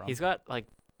that came from. He's got like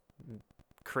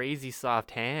crazy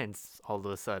soft hands all of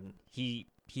a sudden. He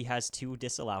has 2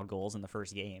 disallowed goals in the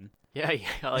first game. Yeah,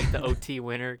 like the OT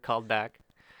winner called back,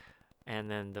 and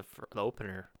then the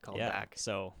opener called Yeah. back.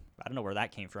 So I don't know where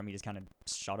that came from. He just kind of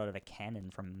shot out of a cannon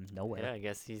from nowhere. Yeah, I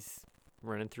guess he's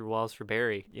running through walls for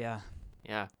Barry. Yeah.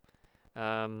 Yeah.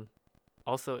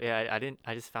 Also, yeah,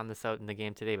 I just found this out in the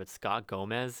game today, but Scott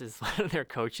Gomez is one of their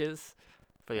coaches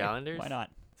for the Yeah, Islanders. why not?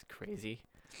 It's crazy.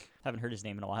 Haven't heard his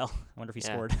name in a while. I wonder if he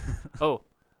Yeah. scored. Oh,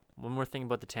 one more thing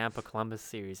about the Tampa Columbus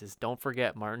series is don't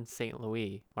forget Martin St.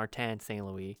 Louis. Martin St.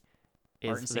 Louis,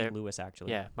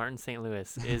 actually. Yeah, Martin St.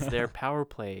 Louis is their power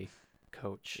play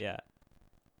coach. Yeah.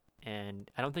 And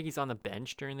I don't think he's on the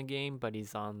bench during the game, but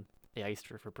he's on the ice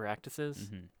for practices.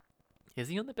 Hmm. Is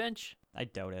he on the bench? I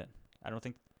doubt it. I don't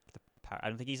think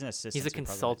he's an assistant. He's a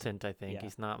supervisor. consultant, I think. Yeah.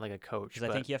 He's not like a coach. Because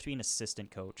I think you have to be an assistant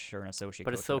coach or an associate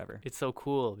but coach, it's so whatever. it's so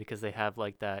cool because they have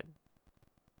like that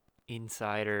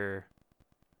insider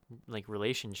like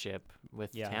relationship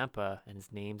with Yeah. Tampa, and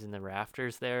his name's in the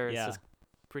rafters there. It's Yeah. just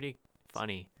pretty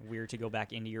funny. Weird to go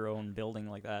back into your own building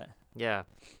like that. Yeah.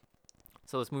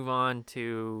 So let's move on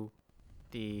to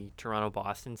the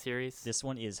Toronto-Boston series. This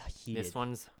one is heated. This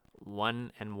one's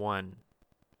 1-1,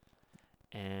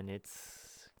 and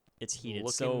it's heated.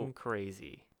 looking So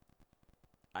crazy.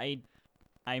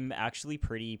 I'm actually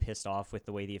pretty pissed off with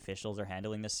the way the officials are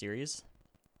handling this series.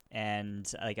 And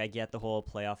like I get the whole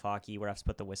playoff hockey where I have to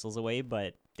put the whistles away,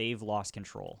 but they've lost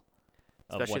control.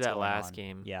 Of Especially what's that going last on.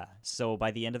 game. Yeah. So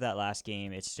by the end of that last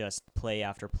game, it's just play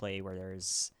after play where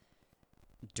there's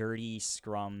dirty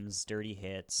scrums, dirty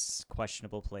hits,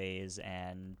 questionable plays,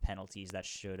 and penalties that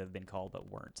should have been called but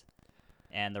weren't.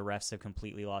 And the refs have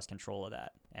completely lost control of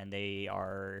that. And they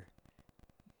are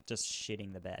just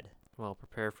shitting the bed. Well,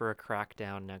 prepare for a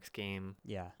crackdown next game.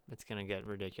 Yeah, It's going to get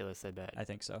ridiculous, I bet. I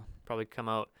think so. Probably come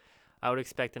out. I would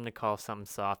expect them to call something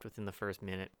soft within the first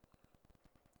minute.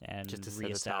 And Just to set the tone.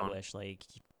 reestablish, like,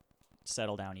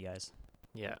 settle down, you guys.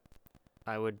 Yeah.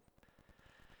 I would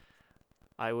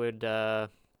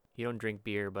you don't drink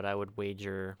beer, but I would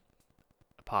wager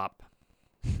a pop.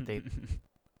 They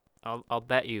I'll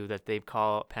bet you that they'd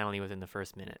call a penalty within the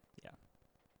first minute.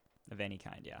 Of any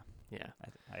kind, yeah. Yeah.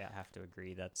 I have to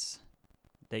agree.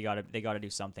 They gotta do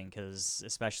something, because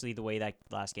especially the way that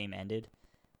last game ended,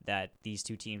 that these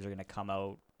two teams are gonna come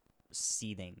out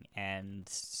seething, and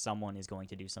someone is going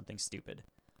to do something stupid.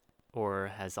 Or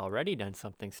has already done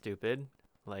something stupid,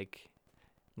 like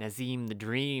Nazem the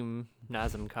Dream,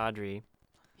 Nazem Kadri.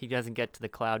 He doesn't get to the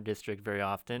Cloud District very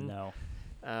often. No.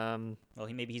 Um, Well,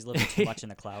 maybe he's living too much in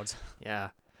the clouds. yeah.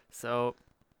 So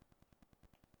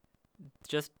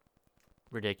just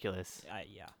ridiculous.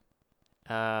 Yeah.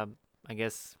 I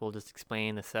guess we'll just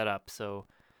explain the setup. So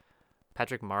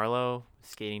Patrick Marleau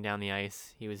skating down the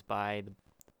ice. He was by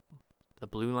the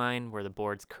blue line where the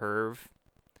boards curve,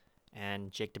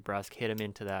 and Jake DeBrusk hit him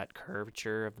into that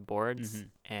curvature of the boards, Mhm.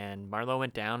 and Marleau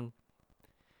went down.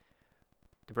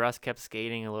 DeBrusk kept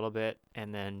skating a little bit,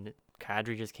 and then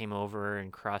Kadri just came over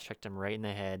and cross-checked him right in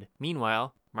the head.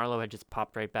 Meanwhile, Marleau had just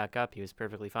popped right back up. He was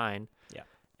perfectly fine. Yeah.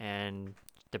 And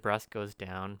DeBrusk goes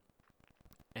down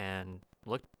and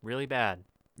looked really bad.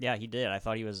 Yeah, he did. I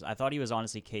thought he was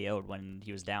honestly KO'd when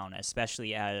he was down,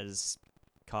 especially as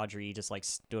Kadri just like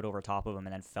stood over top of him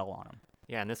and then fell on him.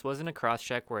 Yeah, and this wasn't a cross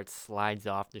check where it slides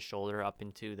off the shoulder up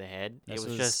into the head. This it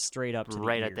was just straight up to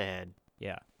right the at ear. the head.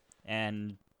 Yeah,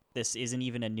 and this isn't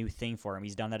even a new thing for him.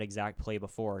 He's done that exact play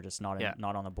before, just not Yeah.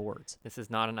 not on the boards. This is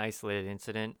not an isolated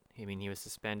incident. I mean, he was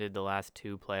suspended the last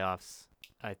 2 playoffs.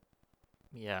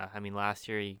 Last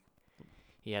year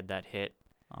he had that hit.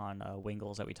 On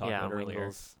Wingles that we talked Yeah, about on earlier.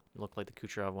 Wingles. Looked like the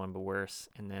Kucherov one, but worse.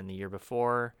 And then the year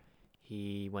before,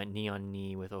 he went knee on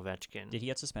knee with Ovechkin. Did he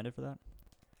get suspended for that?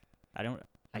 I'm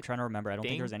I trying to remember. I don't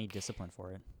think there was any think- discipline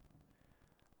for it.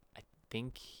 I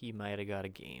think he might have got a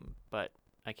game, but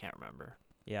I can't remember.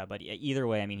 Yeah, but either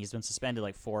way, I mean, he's been suspended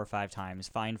like 4 or 5 times,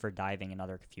 fined for diving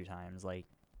another few times. Like,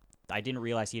 I didn't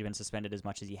realize he'd been suspended as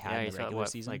much as he had Yeah, in he the saw regular what,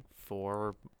 season. like 4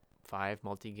 or 5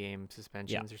 multi-game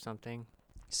suspensions or something.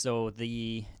 So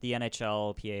the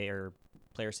NHLPA or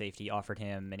player safety offered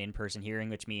him an in-person hearing,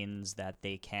 which means that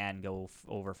they can go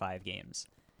over 5 games.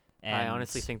 And I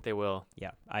honestly think they will.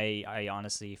 yeah, I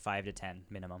honestly 5 to 10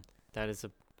 minimum. That is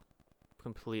a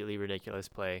completely ridiculous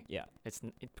play. Yeah. It's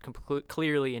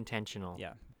clearly intentional.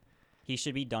 Yeah. He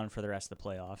should be done for the rest of the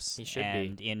playoffs. He should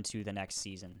and be. into the next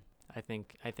season. I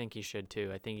think he should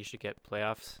too. I think he should get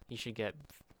playoffs. He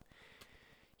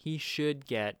should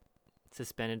get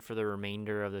suspended for the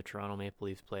remainder of the Toronto Maple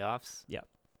Leafs playoffs. Yeah.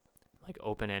 Like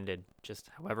open-ended, just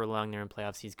however long they're in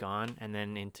playoffs, he's gone, and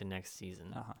then into next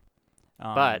season. Uh-huh.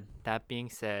 But that being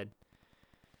said,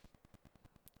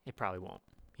 it probably won't.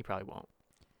 He probably won't.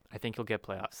 I think he'll get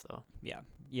playoffs though.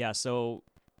 Yeah. So,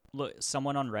 look,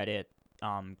 someone on Reddit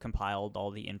compiled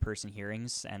all the in-person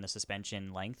hearings and the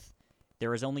suspension length. There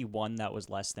was only one that was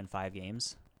less than 5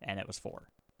 games, and it was 4.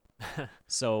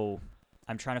 So,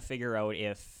 I'm trying to figure out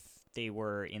if they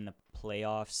were in the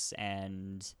playoffs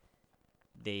and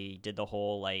they did the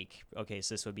whole like, okay,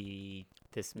 so this would be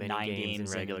This many 9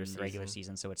 games in regular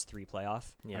season, so it's 3 playoff.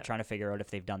 Yeah. I'm trying to figure out if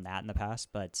they've done that in the past,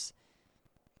 but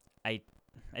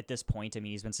at this point, I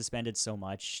mean, he's been suspended so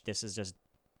much. This is just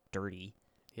dirty.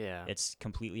 Yeah. It's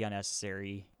completely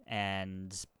unnecessary,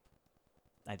 and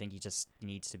I think he just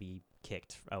needs to be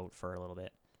kicked out for a little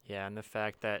bit. Yeah, and the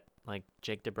fact that like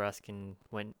Jake DeBrusk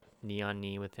went knee on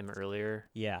knee with him earlier.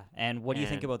 Yeah, and what do you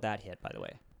think And- about that hit, by the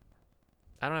way?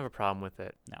 I don't have a problem with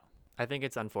it. No. I think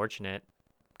it's unfortunate.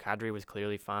 Kadri was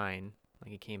clearly fine.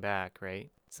 Like he came back,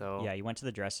 right? So Yeah, he went to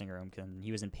the dressing room and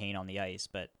he was in pain on the ice,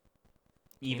 but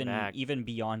Came back. even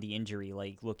beyond the injury,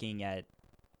 like looking at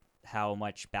how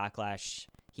much backlash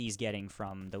he's getting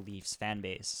from the Leafs fan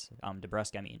base,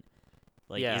 DeBrusk, I mean,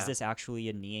 like, Yeah. is this actually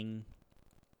a kneeing?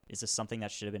 Is this something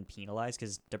that should have been penalized?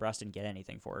 Because DeBrusk didn't get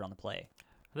anything for it on the play.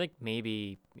 I think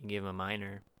maybe you give him a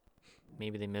minor.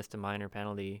 Maybe they missed a minor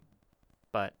penalty,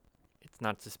 but it's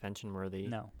not suspension worthy.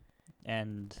 No,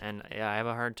 and And yeah, I have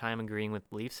a hard time agreeing with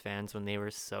Leafs fans when they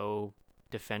were so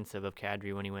defensive of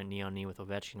Kadri when he went knee on knee with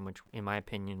Ovechkin, which in my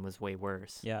opinion was way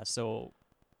worse. yeah, so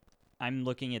I'm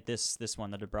looking at this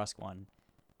one, the DeBrusk one,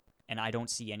 and I don't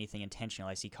see anything intentional.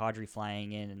 I see Kadri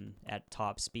flying in at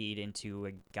top speed into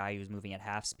a guy who's moving at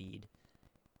half speed,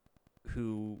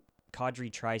 who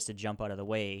Kadri tries to jump out of the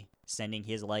way, sending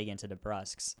his leg into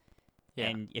DeBrusk's. Yeah.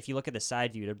 And if you look at the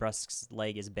side view, DeBrusk's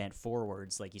leg is bent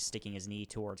forwards, like he's sticking his knee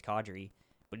towards Kadri,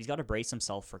 but he's got to brace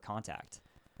himself for contact.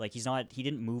 Like he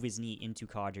didn't move his knee into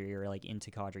Kadri or like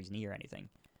into Kadri's knee or anything.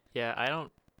 Yeah,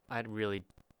 I'd really,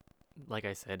 like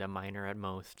I said, a minor at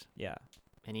most. Yeah.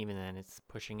 And even then it's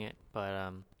pushing it.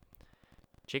 But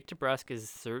Jake DeBrusk is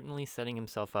certainly setting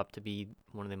himself up to be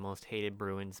one of the most hated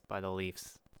Bruins by the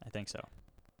Leafs I think so.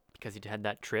 because he had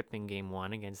that trip in game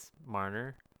 1 against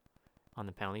Marner on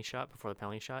the penalty shot, before the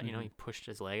penalty shot. You know, Mhm. he pushed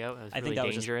his leg out. It was I think really that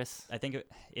was just- dangerous. I think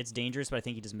it's dangerous, but I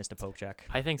think he just missed a poke check.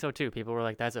 I think so too. People were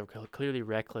like, that's a clearly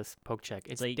reckless poke check.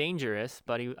 It's like- dangerous,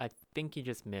 but I think he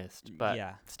just missed. But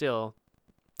yeah. still,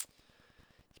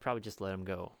 you probably just let him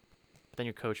go. Then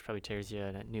your coach probably tears you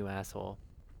a new asshole.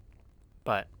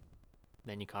 But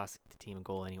then you cost the team a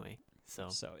goal anyway. So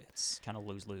So it's kind of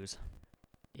lose-lose.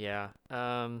 yeah.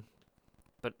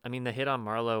 But I mean, the hit on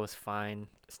Marlowe was fine.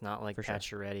 It's not like For sure.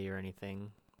 Pacioretty or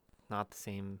anything. Not the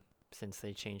same since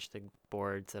they changed the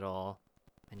boards at all.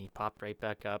 And he popped right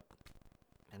back up.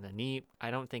 And the knee, I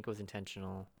don't think was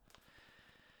intentional.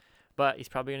 But he's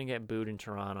probably going to get booed in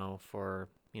Toronto for,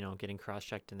 getting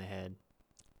cross-checked in the head.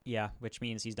 Yeah, which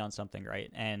means he's done something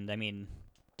right. And I mean,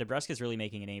 DeBrusk is really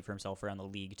making a name for himself around the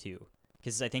league too,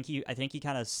 because I think he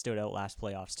kind of stood out last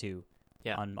playoffs too.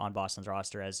 Yeah. On Boston's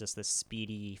roster as just this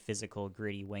speedy, physical,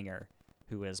 gritty winger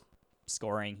who was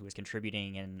scoring, who was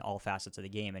contributing in all facets of the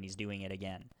game, and he's doing it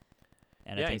again.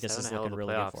 And Yeah, I think he's this is having a hell looking of a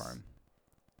really good playoffs. for him.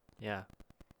 Yeah.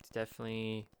 It's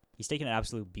definitely, He's taking an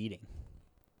absolute beating,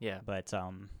 yeah. but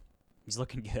he's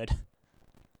looking good.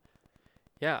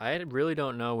 Yeah, I really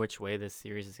don't know which way this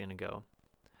series is going to go.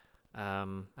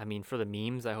 I mean, for the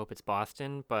memes, I hope it's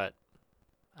Boston, but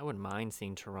I wouldn't mind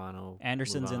seeing Toronto.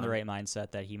 Anderson's move in the on. right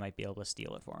mindset that he might be able to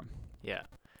steal it for him. Yeah.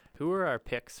 Who were our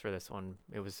picks for this one?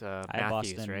 It was I had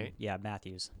Matthews, Boston, right? Yeah,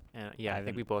 Matthews. Yeah, I think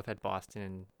haven't- we both had Boston.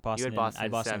 And Boston. you had Boston, I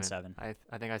had Boston 7. 7.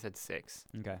 I think I said 6.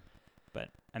 Okay. But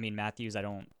I mean Matthews, I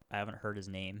haven't heard his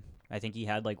name. I think he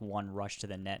had like one rush to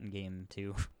the net in game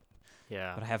 2.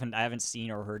 Yeah. But I haven't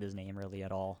seen or heard his name really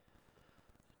at all.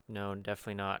 No,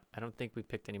 definitely not. I don't think we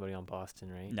picked anybody on Boston,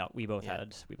 right? No, we both Yeah.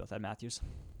 had Matthews.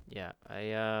 Yeah.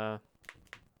 I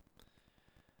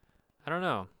don't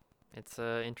know. It's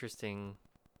interesting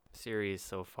series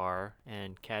so far,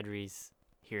 and Kadri's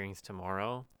hearings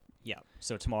tomorrow. Yeah.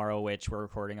 So tomorrow, which we're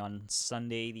recording on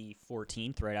Sunday the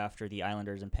 14th, right after the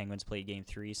Islanders and Penguins played Game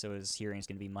 3, so his hearing is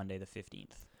going to be Monday the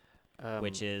 15th,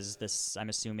 which is this. I'm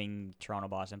assuming Toronto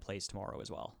Boston plays tomorrow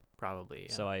as well. Probably.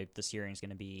 Yeah. So this hearing is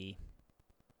going to be.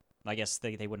 I guess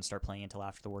they wouldn't start playing until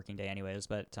after the working day, anyways.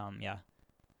 But yeah,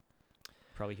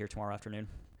 probably here tomorrow afternoon.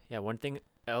 Yeah. One thing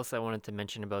else I wanted to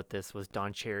mention about this was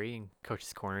Don Cherry in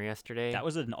Coach's Corner yesterday. That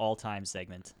was an all-time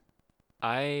segment.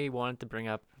 I wanted to bring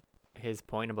up his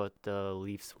point about the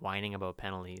Leafs whining about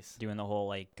penalties. Doing the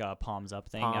whole palms up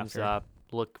thing. Palms after. up,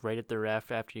 look right at the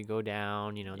ref after you go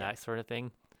down, Yeah. that sort of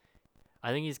thing.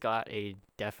 I think he's got a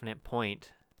definite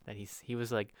point that he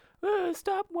was like,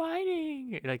 stop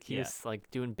whining. Like he was like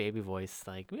doing baby voice,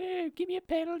 like, give me a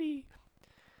penalty.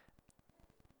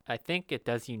 I think it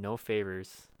does you no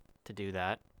favors to do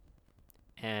that.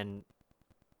 And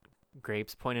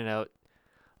Grapes pointed out,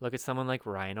 look at someone like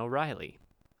Ryan O'Reilly.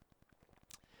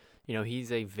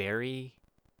 He's a very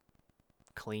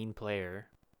clean player.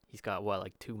 He's got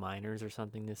like 2 minors or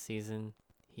something this season.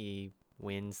 He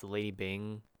wins the Lady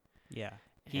Byng. Yeah.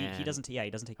 He doesn't. Yeah, he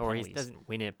doesn't take penalties. Or he doesn't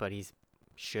win it, but he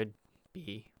should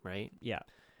be, right? Yeah.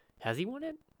 Has he won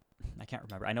it? I can't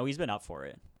remember. I know he's been up for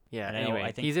it. Yeah. And Anyway,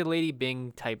 I think he's a Lady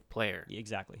Byng type player,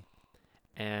 exactly.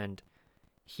 and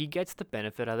he gets the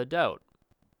benefit of the doubt.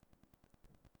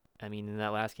 I mean, in that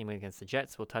last game against the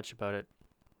Jets, we'll touch about it,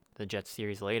 the Jets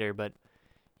series later, but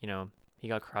he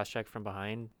got cross-checked from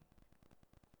behind.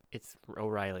 It's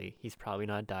O'Reilly. He's probably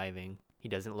not diving. He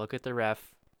doesn't look at the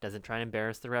ref, doesn't try and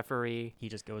embarrass the referee, He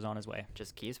just goes on his way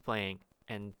just keeps playing,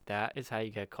 and that is how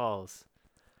you get calls.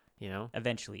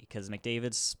 eventually, because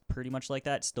McDavid's pretty much like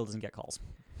that. Still doesn't get calls.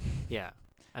 Yeah.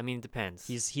 I mean, it depends.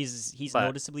 He's But-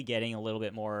 noticeably getting a little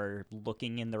bit more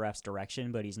looking in the ref's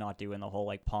direction, but he's not doing the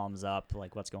whole palms up,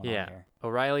 what's going on here.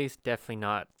 O'Reilly's definitely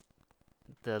not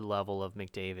the level of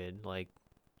McDavid,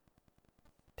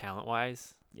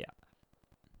 talent-wise. Yeah.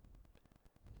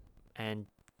 And,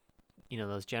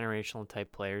 those generational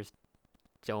type players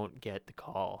don't get the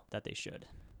call. That they should.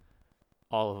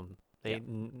 All of them. They, Yeah.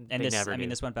 n- And they this, never I mean, do.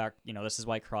 this went back. This is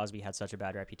why Crosby had such a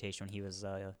bad reputation when he was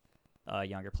a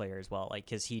younger player as well.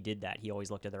 Because he did that. He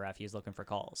always looked at the ref. He was looking for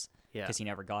calls Yeah. because he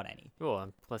never got any.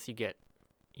 Well, plus you get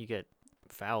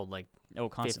fouled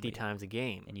Constantly. 50 times a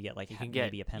game. And you get You can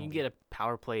maybe a penalty. You can get a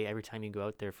power play every time you go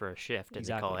out there for a shift, and they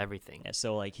call Exactly. everything. Yeah,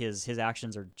 so his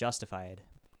actions are justified,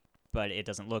 but it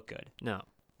doesn't look good. No.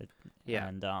 Yeah.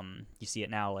 And you see it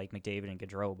now, McDavid and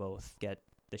Gaudreau both get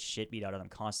the shit beat out of them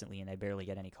constantly, and they barely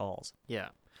get any calls. Yeah.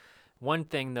 One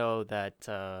thing, though, that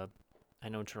I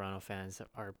know Toronto fans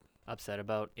are upset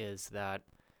about is that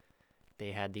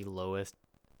they had the lowest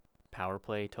power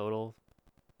play total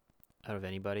out of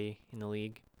anybody in the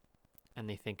league, and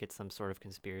they think it's some sort of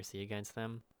conspiracy against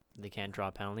them. They can't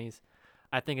draw penalties.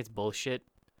 I think it's bullshit.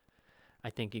 I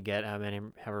think you get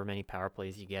however many power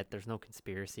plays you get. There's no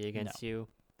conspiracy against you.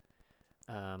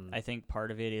 I think part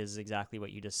of it is exactly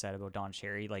what you just said about Don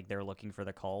Cherry. They're looking for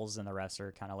the calls, and the refs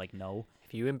are kind of no.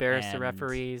 If you embarrass the And-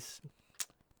 referees,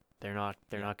 they're not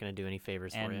Yeah. going to do any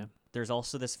favors for And you. there's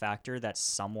also this factor that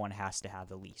someone has to have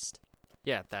the least.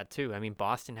 Yeah, that too. I mean,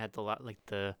 Boston had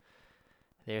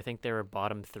I think they were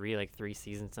bottom 3 3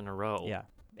 seasons in a row. Yeah.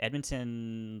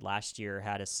 Edmonton last year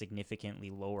had a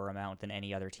significantly lower amount than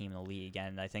any other team in the league,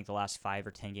 and I think the last 5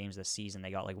 or 10 games this season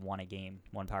they got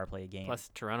one power play a game. Plus,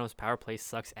 Toronto's power play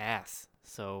sucks ass.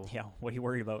 So Yeah, what are you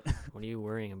worried about? what are you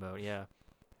worrying about? Yeah,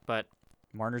 but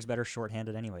Marner's better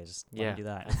shorthanded anyways. Let him Yeah, do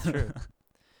that. that's true.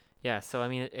 yeah. So I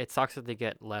mean, it sucks that they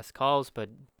get less calls, but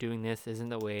doing this isn't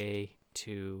the way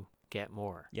to get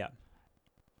more. Yeah.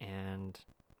 And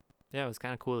yeah, it was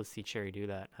kind of cool to see Cherry do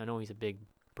that. I know he's a big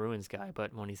Bruins guy,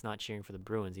 but when he's not cheering for the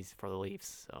Bruins, he's for the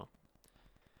Leafs. So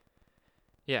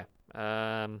yeah.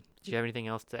 Do you have anything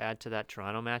else to add to that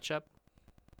Toronto matchup?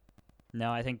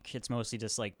 No, I think it's mostly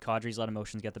just Kadri's let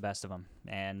emotions get the best of him,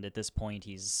 and at this point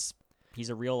he's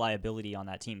a real liability on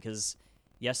that team because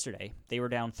yesterday they were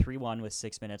down 3-1 with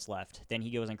 6 minutes left. Then he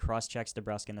goes and cross-checks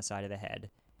DeBrusk in the side of the head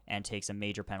and takes a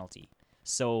major penalty.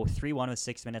 So 3-1 with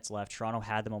 6 minutes left. Toronto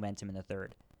had the momentum in the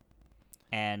third,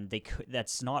 and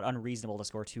that's not unreasonable to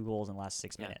score 2 goals in the last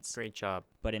 6 Yeah, minutes. great job.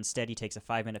 But instead he takes a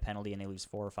 5-minute penalty and they lose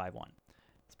 4 or 5-1.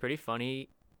 It's pretty funny,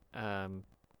 how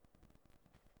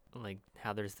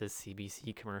there's this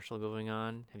CBC commercial going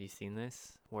on. Have you seen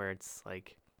this? Where it's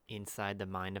inside the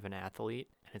mind of an athlete,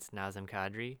 and it's Nazem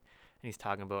Kadri, and he's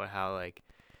talking about how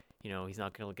he's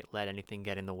not gonna let anything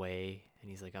get in the way, and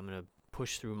he's like, I'm gonna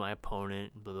push through my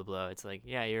opponent, and blah blah blah. It's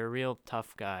yeah, you're a real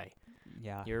tough guy.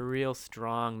 Yeah. You're a real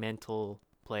strong mental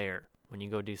player when you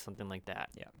go do something like that.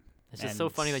 Yeah. It's just so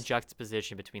funny, the And-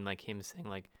 juxtaposition between like him saying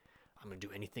like, "I'm gonna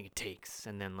do anything it takes,"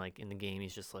 and then like in the game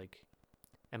he's just like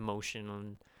emotional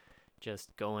and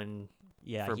just going.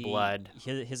 Yeah, for blood.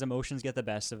 His emotions get the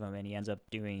best of him, and he ends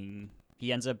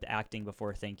up acting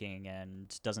before thinking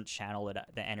and doesn't channel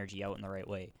the energy out in the right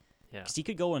way. Yeah, Because he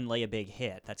could go and lay a big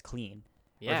hit that's clean,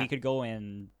 or yeah, he could go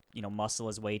and muscle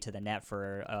his way to the net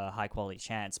for a high quality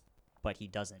chance, but he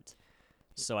doesn't.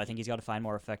 So I think he's got to find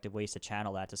more effective ways to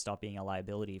channel that to stop being a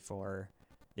liability for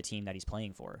the team that he's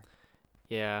playing for.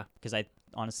 yeah. Because I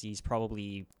honestly, he's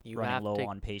probably You running have low to,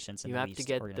 on patience in you the have to Leafs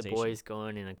get the organization. boys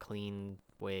going in a clean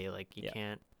way. Like you Yeah.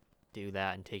 can't do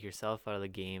that and take yourself out of the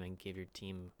game and give your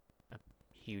team a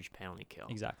huge penalty kill.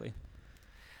 Exactly.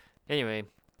 Anyway,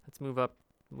 let's move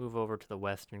over to the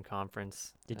Western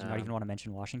Conference. Did you not even want to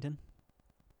mention Washington?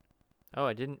 Oh,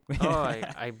 I didn't. Oh,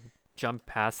 I jumped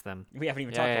past them. We haven't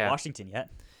even Yeah, talked yeah, about yeah. Washington yet.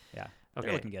 Yeah, they're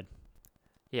Okay. looking good.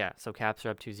 Yeah, so Caps are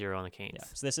up 2-0 on the Canes. Yeah,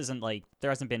 so this isn't like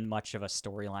there hasn't been much of a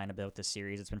storyline about this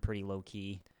series. It's been pretty low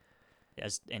key,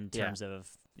 as in Yeah. terms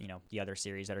of the other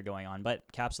series that are going on. But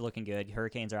Caps are looking good.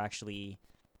 Hurricanes are actually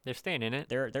They're staying in it.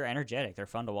 they're energetic. They're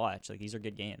fun to watch. Like these are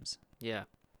good games. Yeah.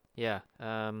 Yeah.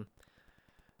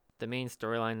 The main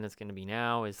storyline that's going to be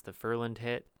now is the Furland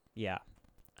hit. Yeah,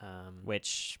 Um,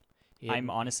 which he-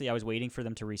 I was waiting for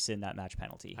them to rescind that match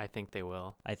penalty. I think they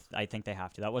will. I think they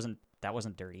have to. That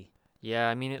wasn't dirty. Yeah,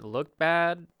 I mean, it looked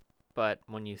bad, but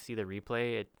when you see the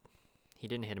replay, he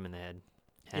didn't hit him in the head.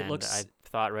 And It looks- I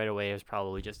thought right away it was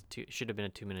probably should have been a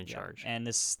 2-minute Yeah. charge. And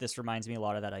this reminds me a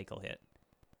lot of that Eichel hit.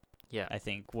 Yeah. I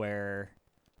think where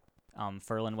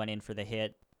Furlan went in for the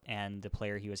hit, and the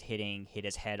player he was hitting hit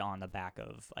his head on the back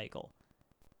of Eichel.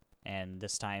 And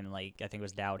this time, I think it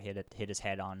was Dowd hit his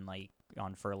head on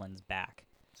Furlan's back.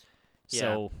 Yeah.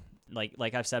 So,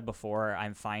 like I've said before,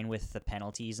 I'm fine with the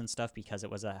penalties and stuff because it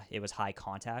was high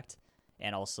contact,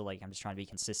 and also I'm just trying to be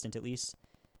consistent at least.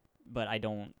 But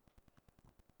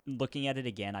looking at it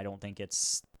again, I don't think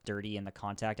it's dirty in the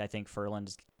contact. I think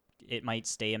it might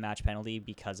stay a match penalty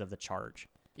because of the charge.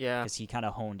 Yeah. Because he kind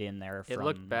of honed in there It from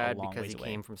looked bad a long because ways he away,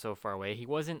 came from so far away. He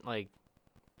wasn't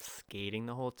skating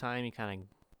the whole time. He kind of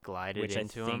glided which I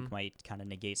into think him. might kind of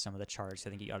negate some of the charge. So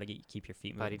I think you got to keep your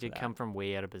feet moving. But he for did that. come from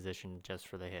way out of position just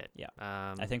for the hit. Yeah.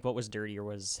 I I think what was dirtier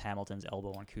was Hamilton's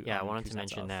elbow on Kuznetsov. Yeah, I wanted to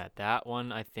mention that. That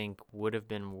one, I think, would have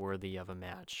been worthy of a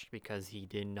match because he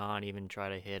did not even try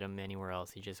to hit him anywhere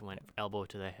else. He just went elbow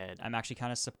to the head. I'm actually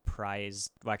kind of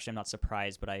surprised. Well, actually, I'm not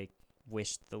surprised, but I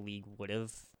wish the league would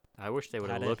have, I wish they would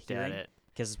have had a looked at hearing. it.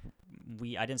 because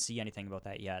I didn't see anything about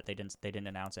that yet. They didn't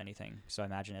announce anything, so I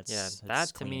imagine it's Yeah, it's that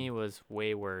to clean. me was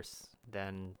way worse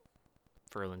than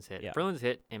Furlan's hit. Yeah. Furlan's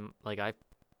hit, and I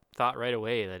thought right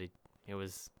away that it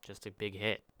was just a big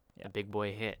hit, Yeah. a big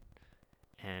boy hit,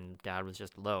 and Dad was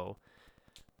just low,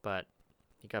 but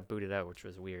he got booted out, which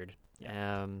was weird.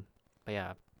 Yeah. But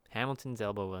yeah, Hamilton's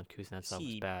elbow on Kuznetsov was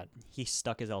He- bad. He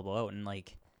stuck his elbow out, and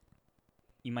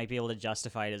you might be able to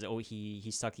justify it as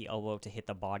he stuck the elbow out to hit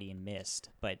the body and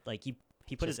missed, but he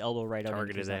put his Just elbow right out in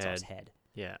targeted the Kuznetsov's head. head.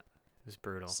 Yeah, it was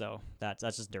brutal. So that's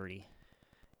just dirty.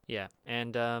 Yeah,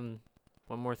 and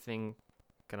one more thing,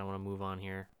 kind of want to move on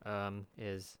here.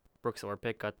 Is Brooks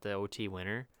Orpik got the OT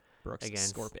winner Brooks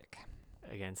Against- Skorpic.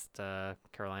 against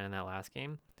Carolina in that last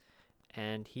game,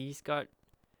 and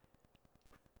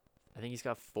I think he's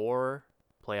got 4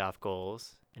 playoff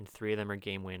goals, and 3 of them are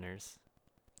game winners.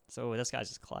 So this guy's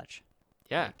just clutch.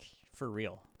 Yeah, For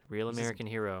real. real he's just- American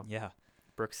hero, Yeah,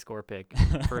 Brooks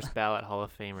Skorpic, first ballot Hall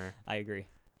of Famer. I agree.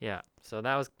 Yeah, so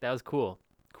that was cool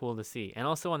to see. And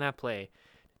also on that play,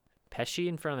 Pesci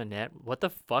in front of the net. What the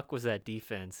fuck was that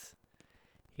defense?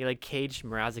 He caged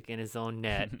Mrazek in his own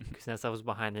net. Kuznetsov was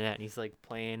behind the net, and he's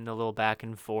playing a little back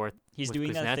and forth. He's with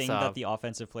doing that thing Kuznetsov. that the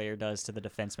offensive player does to the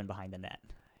defenseman behind the net,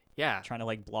 Yeah, trying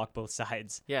to block both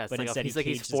sides. yeah. It's but instead he's he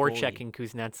he's caged his goalie. forechecking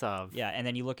Kuznetsov. Yeah, and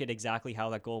then you look at exactly how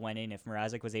that goal went in. If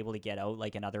Mrazek was able to get out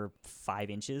another 5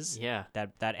 inches, Yeah.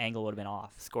 that angle would have been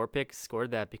off. Skorpic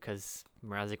scored that because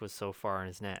Mrazek was so far in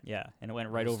his net. Yeah, and it went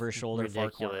right was over his shoulder,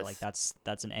 far corner. ridiculous.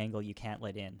 That's an angle you can't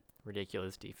let in.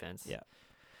 Ridiculous defense. Yeah.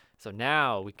 So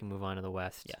now we can move on to the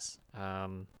West. Yes. I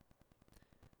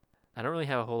don't really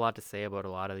have a whole lot to say about a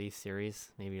lot of these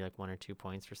series. Maybe 1 or 2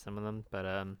 points for some of them. But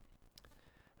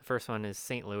the first one is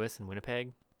St. Louis and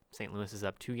Winnipeg. St. Louis is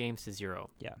up 2-0.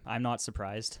 Yeah, I'm not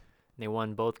surprised. They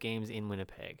won both games in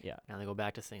Winnipeg. Yeah. Now they go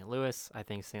back to St. Louis. I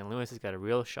think St. Louis has got a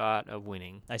real shot of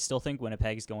winning. I still think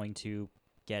Winnipeg's going to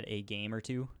get a game or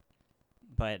two,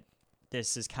 but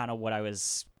this is kind of what I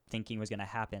was thinking was going to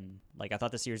happen. I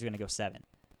thought the series was going to go 7,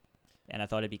 and I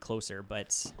thought it'd be closer,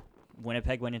 but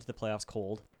Winnipeg went into the playoffs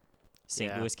cold. St.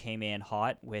 Yeah. Louis came in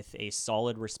hot with a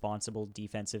solid, responsible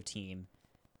defensive team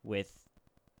with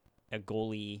a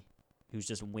goalie who's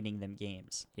just winning them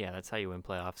games. Yeah, that's how you win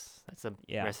playoffs. That's a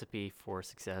Yeah. recipe for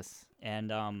success.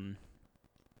 And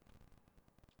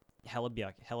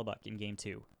Hellebuck in game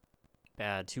 2.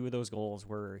 Bad. 2 of those goals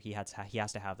were he has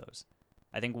to have those.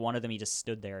 I think one of them he just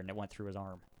stood there and it went through his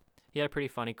arm. He had a pretty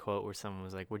funny quote where someone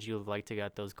was like, "Would you have liked to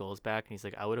get those goals back?" And he's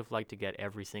like, "I would have liked to get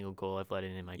every single goal I've let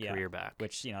in my Yeah, career back."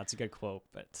 Which, it's a good quote,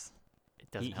 but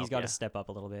it doesn't he's help got ya. to step up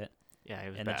a little bit. Yeah, it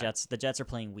was And bad. the Jets are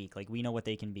playing weak. Like, we know what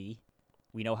they can be.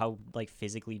 We know how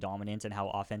physically dominant and how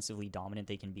offensively dominant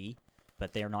they can be,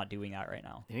 but they're not doing that right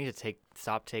now. They need to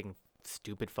stop taking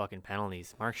stupid fucking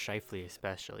penalties. Mark Scheifele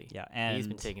especially. Yeah, and He's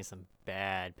been taking some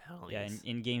bad penalties. yeah,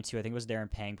 in game 2, I think it was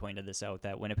Darren Pang pointed this out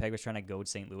that Winnipeg was trying to goad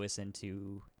St. Louis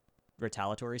into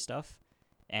retaliatory stuff,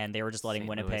 and they were just letting St.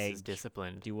 Louis Winnipeg is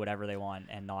disciplined. do whatever they want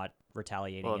and not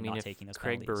retaliating Well, I and mean, not if taking those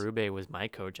Craig penalties. Berube was my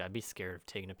coach, I'd be scared of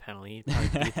taking a penalty. He'd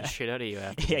probably beat the shit out of you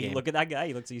after the Yeah, game. you look at that guy.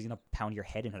 He looks like he's gonna pound your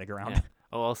head into the ground. Yeah.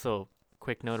 Oh, also,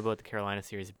 quick note about the Carolina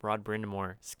series: Rod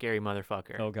Brindamore, scary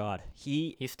motherfucker. Oh God,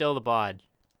 He's still the bod.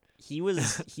 he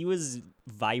was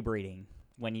vibrating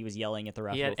when he was yelling at the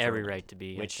ref. He had about every Ferland, right to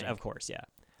be. which I think. of course, yeah,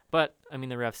 But I mean,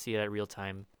 the refs see it at real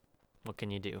time. What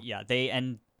can you do? yeah.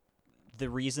 The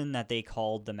reason that they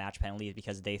called the match penalty is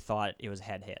because they thought it was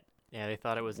head hit. Yeah, they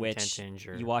thought it was Which intent to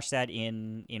injure. you watch that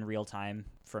in real time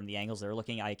from the angles they're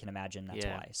looking. I can imagine that's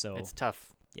Yeah, why. So It's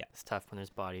tough. Yeah. It's tough when there's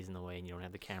bodies in the way and you don't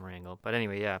have the camera angle. But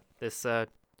anyway, yeah, this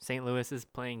St. Louis is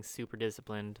playing super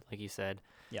disciplined, like you said.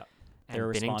 Yeah. And They're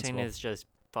Binnington responsible. is just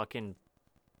fucking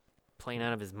playing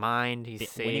out of his mind. He's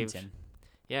saved. Winnington.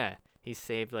 Yeah, he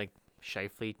saved like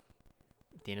Scheifele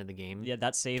at the end of the game. Yeah,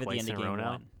 that save at the Twice end of in a row game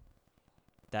now? 1.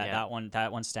 That Yeah.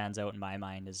 that one stands out in my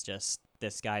mind as just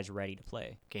this guy's ready to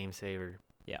play. Game saver.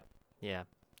 Yeah. Yeah,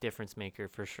 difference maker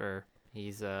for sure.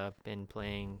 He's been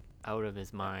playing out of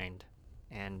his mind,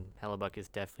 and Hellebuck is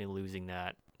definitely losing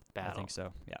that battle. I think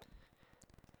so. Yeah.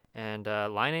 And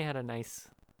Laine had a nice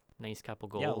couple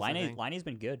goals. Yeah, I think. Laine's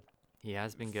been good. He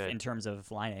has been good. In terms of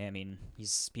Laine. I mean,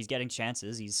 he's getting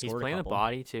chances. He's He's scored playing a the couple.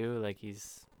 body too. Like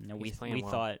he's We playing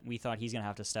well. thought he's gonna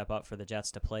have to step up for the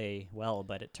Jets to play well,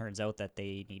 but it turns out that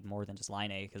they need more than just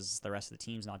Laine because the rest of the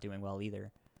team's not doing well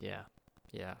either. Yeah.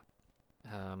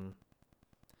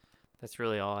 That's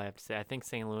really all I have to say. I think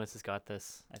St. Louis has got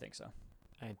this. I think so.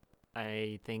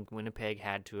 I think Winnipeg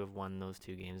had to have won those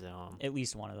 2 games at home. At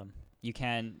least one of them. You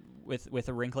can with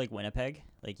a rink like Winnipeg,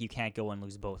 like you can't go and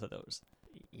lose both of those.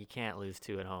 You can't lose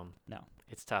 2 at home. No.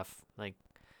 It's tough. Like,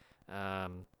 I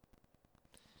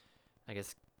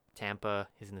guess Tampa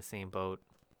is in the same boat.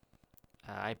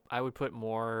 I would put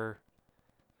more.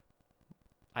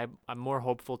 I'm more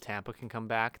hopeful Tampa can come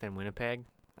back than Winnipeg.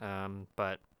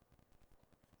 But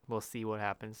we'll see what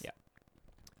happens. Yeah.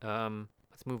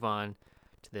 Let's move on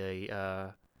to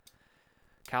the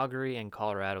Calgary and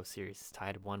Colorado series. It's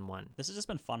tied 1-1. This has just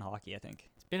been fun hockey, I think.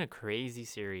 It's been a crazy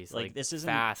series. Like, this isn't-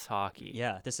 fast hockey.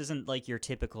 Yeah, this isn't like your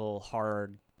typical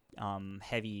hard,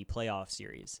 heavy playoff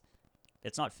series.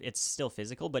 It's not. It's still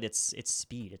physical, but it's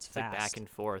speed. It's It's fast. like back and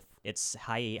forth. It's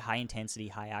high intensity,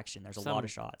 high action. There's a lot of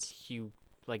shots.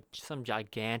 Like some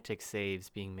gigantic saves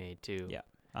being made too. Yeah.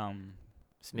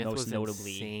 Smith most was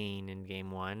notably- insane in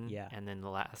game 1. Yeah. And then the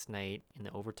last night in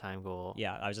the overtime goal.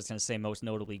 Yeah, I was just gonna say most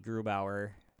notably Grubauer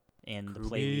in the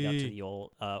play lead up to the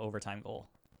old overtime goal.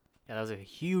 Yeah, that was a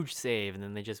huge save, and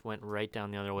then they just went right down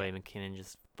the other way. McKinnon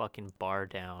just fucking bar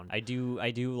down. I do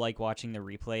like watching the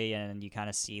replay, and you kind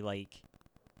of see like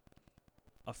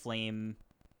a flame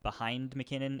behind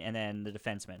McKinnon and then the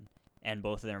defenseman, and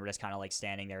both of them are just kind of like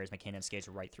standing there as McKinnon skates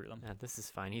right through them. Yeah, this is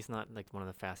fine. He's not like one of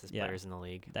the fastest Yeah. players in the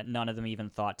league. That none of them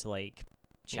even thought to like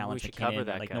challenge should McKinnon. cover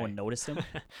that like guy. no one noticed him.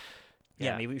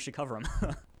 Yeah, maybe we should cover him.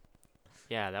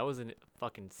 Yeah, that was a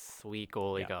fucking sweet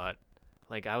goal he Yeah. got.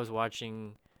 Like, I was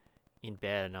watching in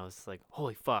bed, and I was like,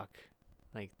 holy fuck.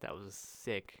 Like, that was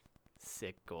sick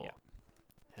goal.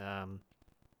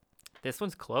 This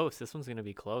one's close. This one's going to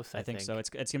be close, I think so.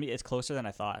 It's closer than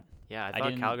I thought. Yeah, I I thought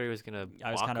didn't- Calgary was going to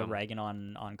I was kind of ragging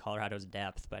on Colorado's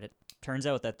depth, but it turns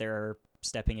out that they're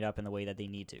stepping it up in the way that they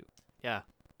need to. Yeah.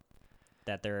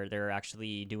 That they're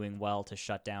actually doing well to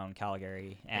shut down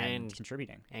Calgary and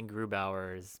contributing. And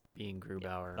Grubauer is being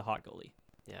Grubauer. The hot goalie.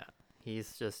 Yeah.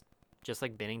 He's just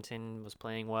like Binnington was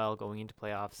playing well going into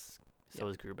playoffs, so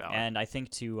is Grubauer. And I think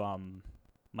too,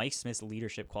 Mike Smith's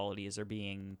leadership qualities are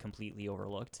being completely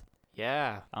overlooked.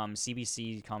 yeah.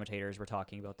 CBC commentators were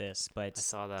talking about this, but I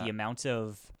saw that. the amount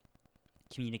of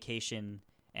communication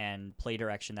and play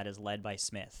direction that is led by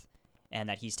Smith, and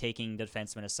that he's taking the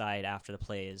defensemen aside after the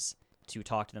plays to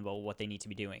talk to them about what they need to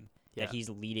be doing. Yeah. that he's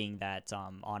leading that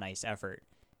on ice effort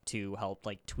to help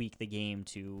like tweak the game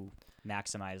to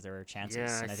maximize their chances.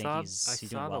 Yeah, And I I think saw he's the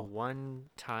doing well. one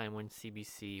time when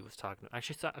CBC was talking.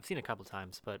 Actually, I've seen a couple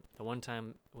times, but the one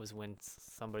time was when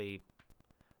somebody,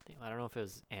 I don't know if it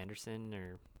was Anderson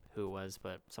or who it was,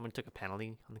 but someone took a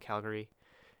penalty on the Calgary,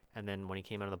 and then when he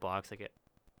came out of the box, like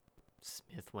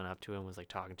Smith went up to him, was like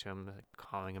talking to him, like,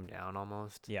 calming him down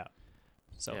almost. Yeah.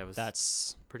 So Yeah, it was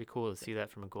that's pretty cool to see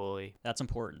that from a goalie.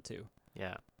 important too.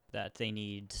 Yeah, That they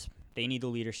need the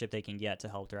leadership they can get to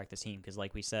help direct the team, because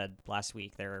like we said last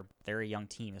week, they're a young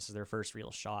team. This is their first real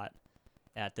shot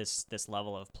at this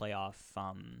level of playoff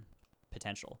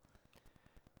potential.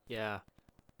 yeah.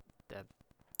 That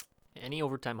any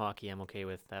overtime hockey, I'm okay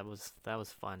with. That was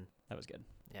fun. That was good.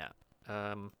 Yeah.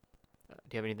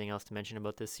 Do you have anything else to mention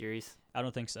about this series? I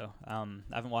don't think so. I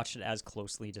haven't watched it as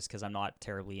closely just because I'm not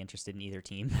terribly interested in either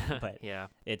team. But Yeah.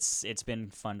 it's been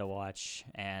fun to watch,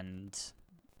 and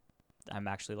I'm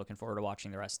actually looking forward to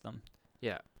watching the rest of them.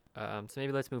 Yeah. So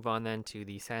maybe let's move on then to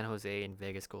the San Jose and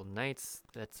Vegas Golden Knights.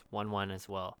 That's 1-1 as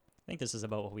well. I think this is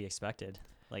about what we expected.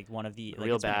 Like one of the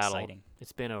Real it's been battle. exciting.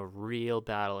 It's been a real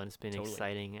battle, and it's been Totally.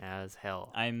 exciting as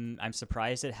hell. I'm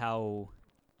surprised at how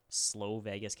slow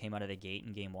Vegas came out of the gate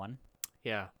in game 1.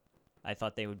 Yeah. I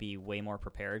thought they would be way more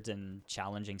prepared and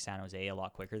challenging San Jose a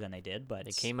lot quicker than they did, but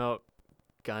They came out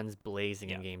guns blazing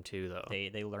in Yeah. game 2, though.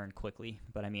 they learned quickly.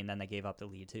 But I mean, then they gave up the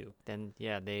lead too. Then,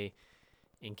 yeah,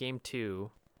 in game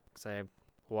 2, because I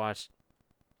watched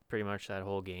pretty much that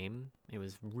whole game, it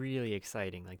was really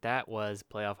exciting. Like, that was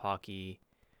playoff hockey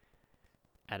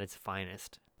at its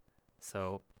finest.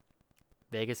 So,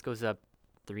 Vegas goes up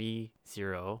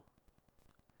 3-0.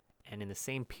 And in the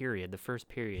same period, the first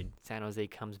period, San Jose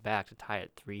comes back to tie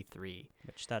it 3-3.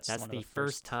 Which that's That's one the of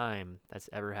first time that's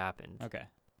ever happened. Okay,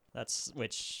 that's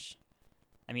which.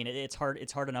 I mean, it's hard.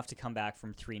 It's hard enough to come back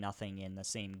from 3-0 in the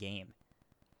same game.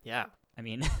 Yeah. I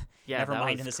mean, Yeah, never that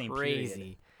mind was in the same crazy.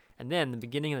 period. And then the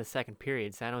beginning of the second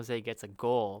period, San Jose gets a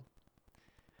goal.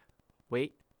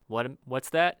 Wait, what's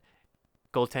that?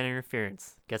 Goaltender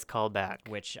interference gets called back.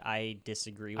 Which I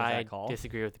disagree with I that call,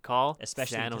 disagree with the call.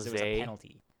 especially San because Jose, it was a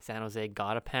penalty. San Jose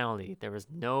got a penalty. There was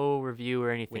no review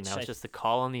or anything. Which That was I just a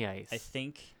call on the ice. I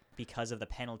think because of the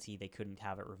penalty, they couldn't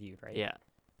have it reviewed, right? Yeah.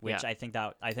 Which yeah. I think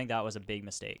that was a big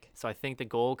mistake. So I think the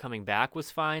goal coming back was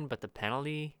fine, but the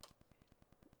penalty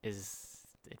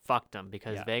it fucked them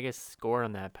because Yeah. Vegas scored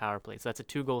on that power play. So that's a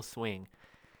 2-goal swing,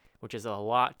 which is a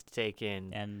lot to take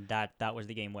in. And that was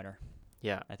the game winner,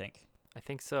 Yeah, I think, I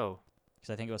think so.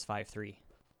 because I think it was 5-3.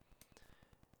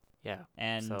 Yeah.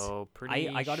 And So pretty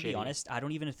I got to be shitty. honest, I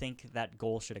don't even think that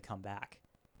goal should have come back,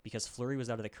 because Fleury was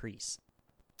out of the crease.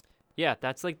 Yeah,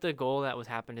 that's like the goal that was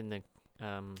happened in the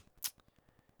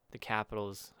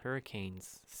Capitals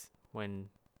Hurricanes when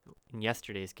in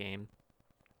yesterday's game.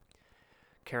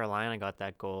 Carolina got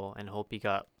that goal and Holtby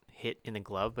got hit in the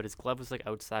glove, but his glove was like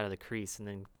outside of the crease, and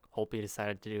then Holtby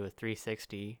decided to do a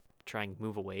 360 to try and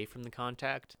move away from the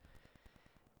contact,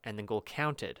 and the goal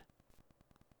counted.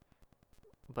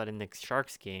 But in the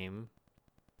Sharks game,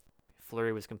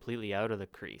 Fleury was completely out of the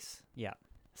crease. Yeah.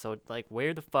 So, like,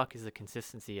 where the fuck is the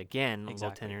consistency again on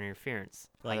Exactly. goaltender interference?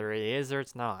 Like, Whether it is or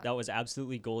it's not. That was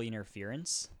absolutely goalie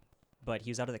interference, but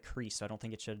he was out of the crease, so I don't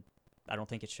think it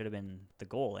should have been the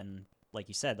goal. And like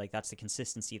you said, like that's the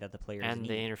consistency that the players And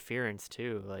need. the interference,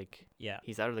 too. Like, Yeah.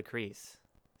 he's out of the crease.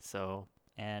 So,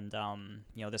 And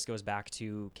this goes back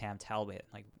to Cam Talbot.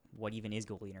 Like, what even is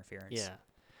goalie interference? yeah.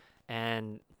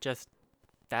 And just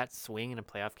that swing in a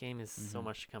playoff game is so Mhm.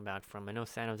 much to come back from. I know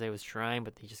San Jose was trying,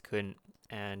 but they just couldn't.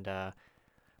 And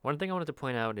one thing I wanted to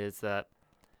point out is that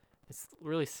it's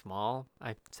really small.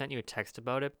 I sent you a text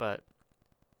about it, but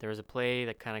there was a play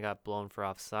that kind of got blown for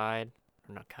offside.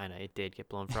 Or not kind of, it did get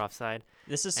blown for offside.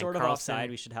 This is And sort of Carlson- offside.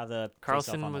 We should have the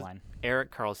Carlson face-off on the was- line.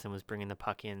 Eric Carlson was bringing the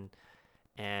puck in,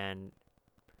 and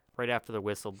right after the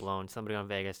whistle blown, somebody on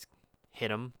Vegas hit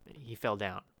him. He fell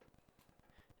down.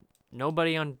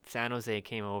 Nobody on San Jose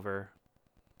came over.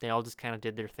 They all just kind of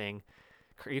did their thing.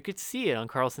 You could see it on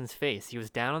Carlson's face. He was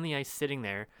down on the ice sitting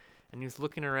there, and he was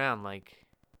looking around like,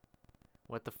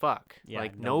 what the fuck? Yeah,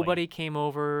 like, no way. nobody came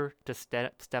over to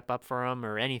step up for him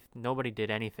or nobody did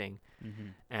anything. Mm-hmm.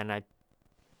 And I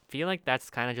feel like that's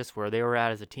kind of just where they were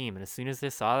at as a team. And as soon as they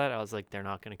saw that, I was like, they're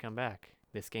not going to come back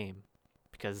this game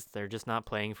because they're just not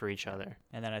playing for each other.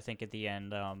 And then I think at the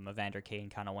end, Evander Kane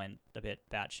kind of went a bit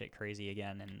batshit crazy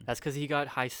again. And That's because he got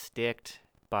high sticked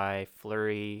by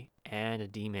Fleury and a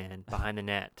D-man behind the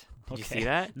net. Did you see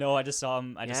that? No, I just saw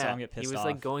him. I just saw him get pissed He was off.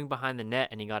 like going behind the net,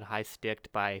 and he got high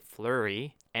sticked by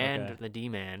Fleury and Okay. the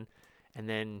D-man, and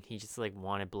then he just like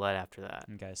wanted blood after that.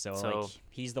 Okay, so So- like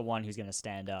he's the one who's gonna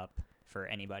stand up for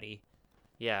anybody.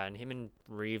 Yeah, and him and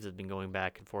Reeves have been going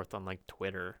back and forth on like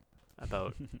Twitter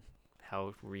about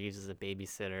how Reeves is a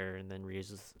babysitter, and then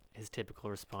his typical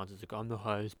response is like, "I'm the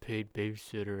highest paid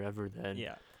babysitter ever." Then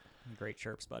Yeah, great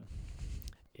chirps, bud.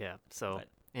 yeah. So But-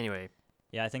 anyway,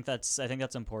 Yeah, I think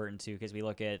that's important too because we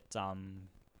look at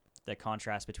the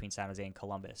contrast between San Jose and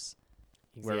Columbus,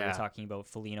 where yeah, we're talking about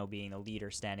Foligno being the leader,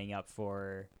 standing up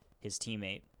for his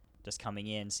teammate, just coming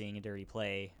in, seeing a dirty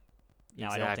play.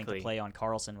 Now I don't think the Exactly. play on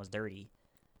Carlson was dirty,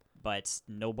 but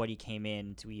nobody came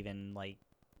in to even like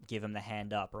give him the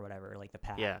hand up or whatever, like the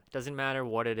pat. yeah. Doesn't matter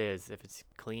what it is, if it's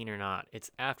clean or not.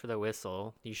 It's after the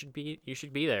whistle. You should be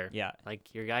there. Yeah,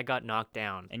 Like your guy got knocked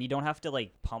down. and you don't have to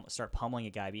like start pummeling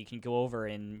a guy, but you can go over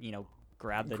and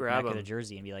grab the Grab neck of the him.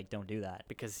 jersey and be like, don't do that.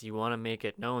 Because you want to make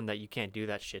it known that you can't do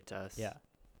that shit to us. Yeah.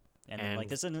 And then, like,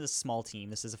 And- this isn't a small team.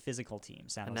 This is a physical team,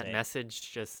 San And Jose. that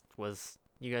message just was,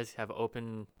 you guys have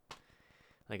open,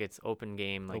 like it's open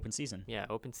game, like Open season. yeah,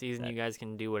 open season. That- You guys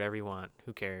can do whatever you want.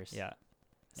 Who cares? Yeah.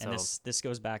 So And this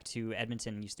goes back to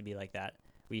Edmonton used to be like that.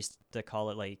 We used to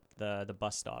call it like the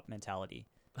bus stop mentality,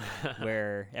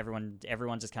 where everyone's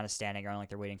just kind of standing around like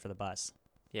they're waiting for the bus.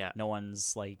 yeah, No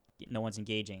one's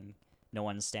engaging. No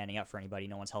one's standing up for anybody.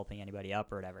 No one's helping anybody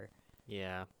up or whatever.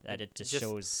 yeah. That it just just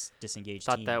shows disengaged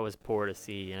Thought team. that was poor to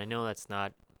see, and I know that's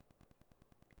not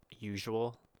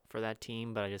usual for that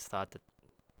team, but I just thought that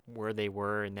where they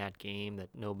were in that game, that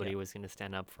nobody Yeah. was going to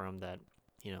stand up for them. That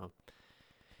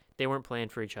they weren't playing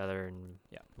for each other, and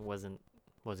Yeah. it wasn't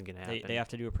going to happen. they have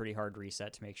to do a pretty hard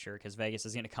reset to make sure because Vegas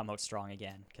is going to come out strong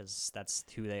again because that's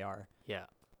who they are. Yeah.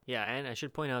 Yeah, and I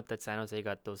should point out that San Jose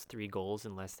got those 3 goals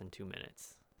in less than 2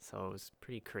 minutes. So it was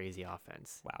pretty crazy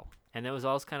offense. Wow. And that was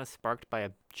also kind of sparked by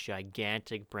a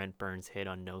gigantic Brent Burns hit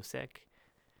on Nosek.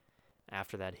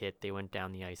 After that hit, they went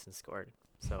down the ice and scored.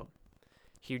 So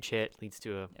huge hit leads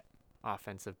to a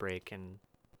offensive break, and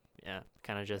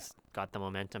kind of just got the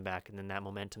momentum back. And then that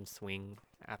momentum swing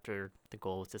after the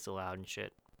goal was disallowed and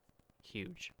shit,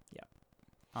 huge.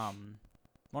 I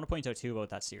want to point out too about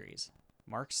that series.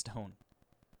 Mark Stone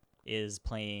is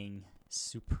playing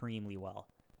supremely well.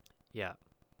 Yeah,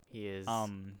 he is.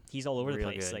 He's all over the real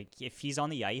place. good. Like if he's on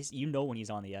the ice, when he's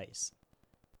on the ice.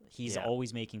 He's Yeah.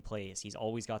 always making plays. He's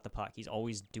always got the puck. He's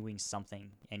always doing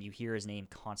something, and you hear his name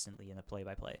constantly in the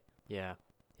play-by-play. Yeah,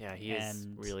 he is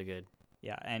And- really good.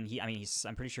 Yeah, and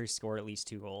I'm pretty sure he scored at least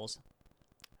 2 goals.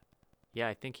 Yeah,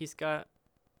 I think he's got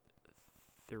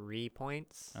 3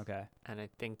 points. Okay. And I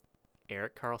think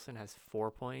Eric Carlson has 4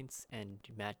 points, and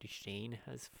Matt Duchene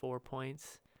has 4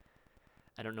 points.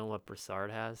 I don't know what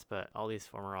Broussard has, but all these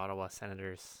former Ottawa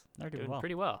Senators They're are doing doing well.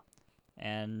 pretty well.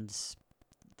 And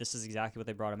this is exactly what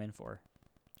they brought him in for.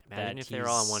 Imagine That if they were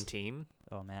all on he's- one team.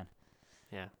 Oh man.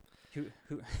 Yeah. Who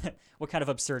what kind of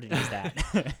absurdity is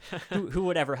that? who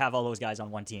would ever have all those guys on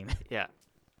one team? Yeah.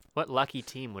 What lucky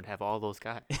team would have all those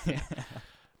guys?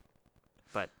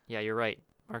 But yeah, you're right.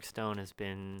 Mark Stone has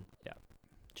been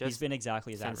He's just been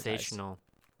exactly as advertised. sensational.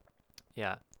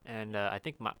 Yeah, and I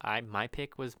think my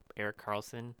pick was Eric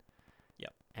Carlson.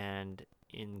 Yep. And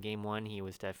in game 1, he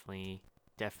was definitely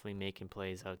making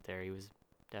plays out there. He was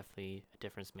definitely a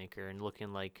difference maker and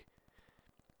looking like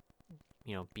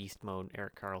beast mode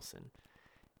Eric Carlson.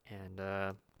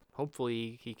 And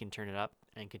hopefully he can turn it up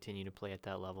and continue to play at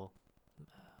that level.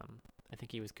 I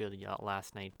think he was good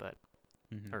last night, but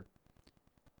Mhm. or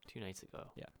 2 nights ago.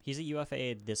 Yeah, he's a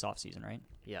UFA this offseason, right?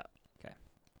 Yeah.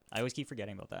 I always keep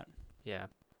forgetting about that, Yeah.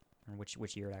 or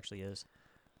which year it actually is.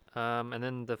 And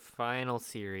then the final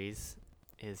series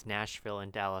is Nashville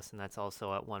and Dallas, and that's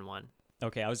also at 1-1.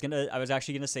 Okay, I was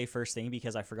actually gonna say first thing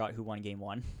because I forgot who won game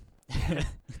 1. And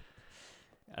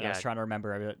I was Yeah. trying to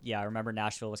remember. Yeah, I remember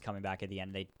Nashville was coming back at the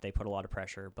end. They put a lot of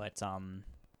pressure, but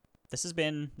this has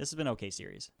been okay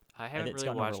series. I haven't it's really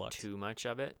gotten watched overlooked. too much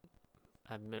of it.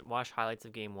 Watched highlights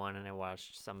of game 1, and I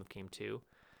watched some of game 2.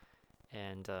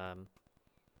 And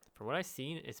from what I've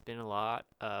seen, it's been a lot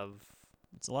of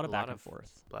It's a lot of A back lot and of-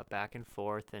 forth. back and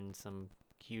forth and some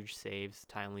huge saves,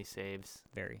 timely saves,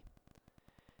 Very.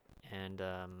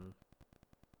 and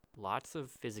lots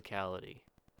of physicality.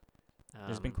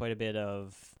 There's been quite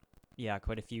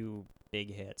a few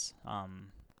big hits. lots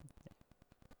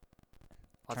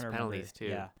trying of to remember- penalties too.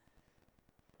 Yeah.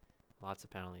 Lots of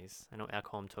penalties. I know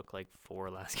Ekholm took like 4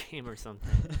 last game or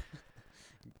something.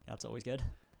 That's always good.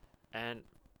 And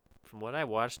from what I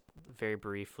watched very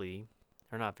briefly,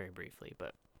 or not very briefly, but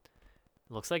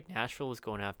it looks like Nashville was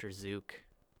going after Zook.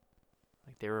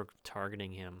 Like they were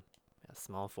targeting him, a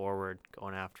small forward,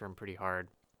 going after him pretty hard.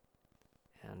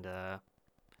 And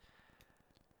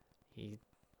he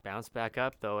bounce back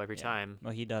up though every Yeah. time.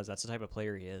 Well, he does. That's the type of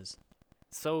player he is.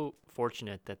 So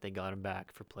fortunate that they got him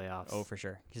back for playoffs. Oh, for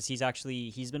sure. Because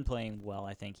he's been playing well.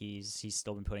 I think he's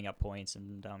still been putting up points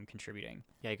and contributing.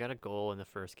 Yeah, he got a goal in the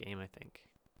first game, I think.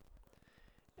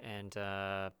 And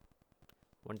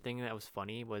one thing that was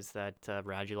funny was that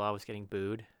Radulov was getting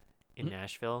booed in Mhm.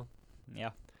 Nashville.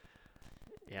 Yeah.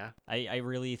 Yeah, I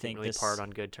really didn't think really this. part on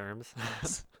good terms.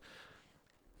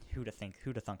 Who'd have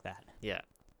thunk that? Yeah,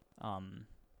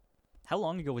 How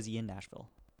long ago was he in Nashville?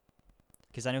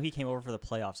 Because I know he came over for the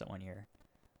playoffs at one year.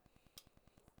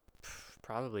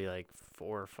 probably like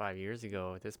 4 or 5 years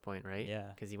ago at this point, right? Yeah.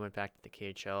 Because he went back to the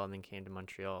KHL and then came to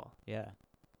Montreal. Yeah.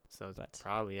 So it's But-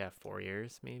 probably 4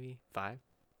 years, maybe 5.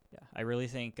 Yeah. I really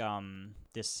think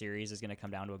this series is going to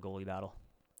come down to a goalie battle.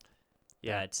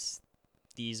 Yeah,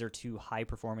 These are two high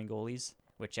performing goalies.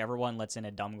 Whichever one lets in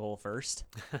a dumb goal first,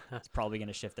 it's probably going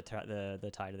to shift the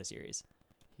tide of the series.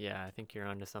 yeah, I think you're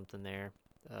onto something there.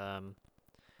 I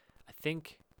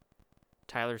think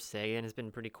Tyler Seguin has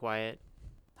been pretty quiet.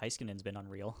 Heiskanen's been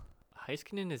unreal.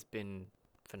 Heiskanen has been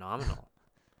phenomenal.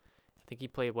 I think he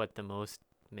played the most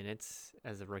minutes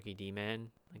as a rookie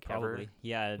D-man like Probably. ever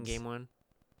Yeah. in game 1.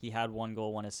 He had 1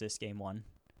 goal, 1 assist game 1.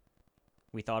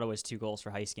 We thought it was 2 goals for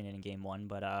Heiskanen in game 1,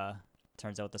 but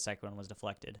turns out the second one was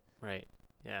deflected. Right.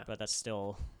 Yeah. But that's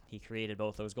still, he created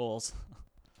both those goals.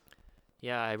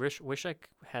 Yeah, I wish I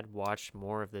had watched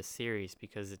more of this series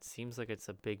because it seems like it's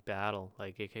a big battle.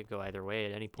 Like it could go either way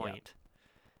at any point.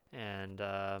 And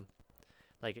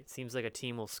like it seems like a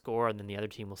team will score and then the other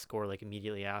team will score like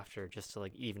immediately after just to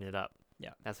like even it up.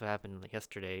 Yeah. That's what happened like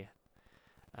yesterday.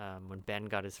 When Ben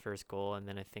got his first goal and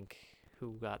then I think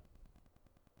who got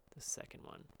the second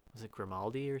one? Was it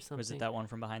Grimaldi or something? Was it that one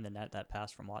from behind the net, that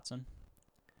pass from Watson?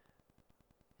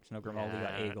 So no, Grimaldi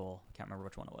got a Yeah. goal. Can't remember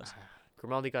which one it was.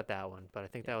 Grimaldi got that one, but I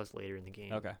think that was later in the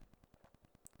game. Okay.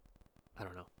 I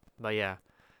don't know. But yeah,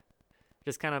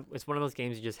 just kind of, it's one of those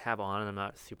games you just have on and I'm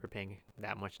not super paying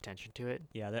that much attention to it.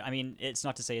 Yeah, I mean, it's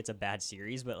not to say it's a bad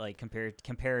series, but like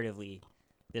comparatively,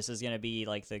 this is gonna be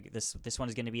like this one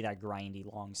is gonna be that grindy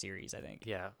long series. I think.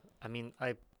 Yeah. I mean,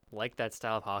 I like that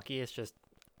style of hockey. It's just,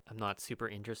 I'm not super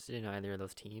interested in either of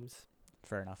those teams.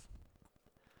 Fair enough.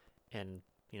 And,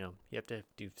 you have to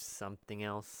do something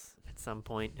else at some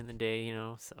point in the day,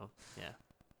 so yeah.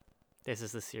 This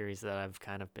is the series that I've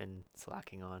kind of been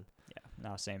slacking on. Yeah.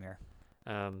 No, same here.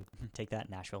 Um, Take that,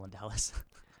 Nashville and Dallas.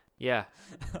 yeah.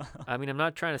 I mean, I'm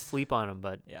not trying to sleep on them,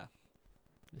 but Yeah.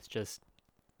 it's just,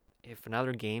 if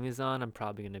another game is on, I'm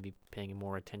probably going to be paying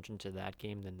more attention to that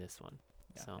game than this one.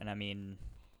 Yeah. So, And I mean,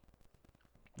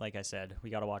 like I said, we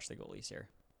got to watch the goalies here.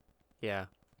 yeah,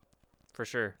 for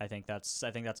sure. I think that's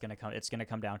gonna come. It's gonna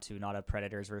come down to not a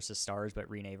Predators versus Stars, but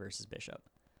Rene versus Bishop.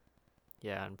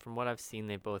 Yeah, and from what I've seen,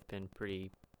 they've both been pretty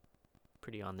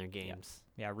on their games.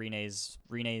 Yeah,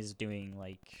 Rene's doing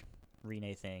like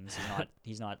Rene things.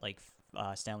 He's not like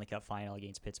Stanley Cup final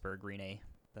against Pittsburgh Rene.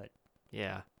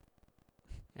 Yeah.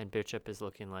 And Bishop is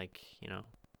looking like,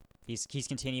 He's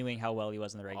continuing how well he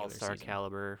was in the regular all-star season.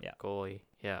 caliber Yeah. goalie.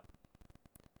 Yeah.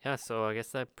 Yeah, so I guess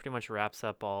that pretty much wraps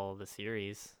up all the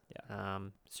series. Yeah.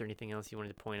 Is there anything else you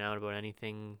wanted to point out about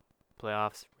anything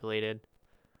playoffs related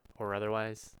or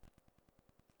otherwise?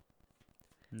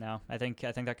 No, I think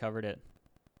that covered it.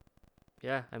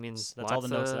 Yeah, I mean, That's all the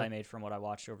notes that lots I of- made from what I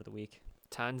watched over the week.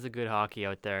 Tons of good hockey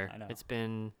out there. I know. It's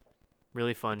been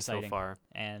really fun Exciting. so far.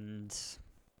 And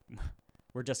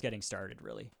we're just getting started,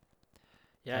 really.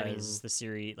 Yeah, I mean, Because the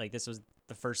series, like this was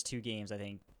the first 2 games, I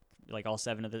think, like all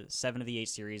 7 of the 8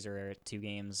 series are at 2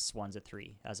 games, one's at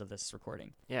 3 as of this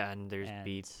recording. yeah, and there's and,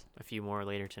 be a few more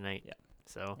later tonight. Yeah.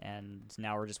 So, and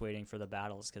now we're just waiting for the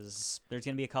battles because there's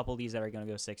going to be a couple of these that are going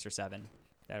to go 6 or 7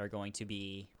 that are going to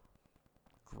be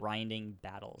grinding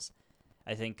battles.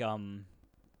 I think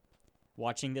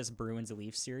watching this Bruins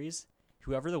Leafs series,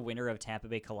 whoever the winner of Tampa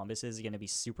Bay Columbus is going to be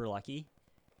super lucky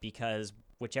because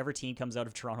whichever team comes out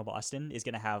of Toronto Boston is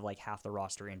going to have like half the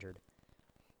roster injured.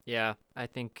 yeah, I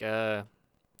think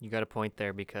you got a point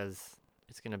there because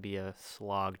it's going to be a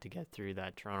slog to get through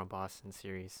that Toronto-Boston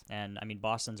series. And I mean,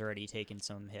 Boston's already taken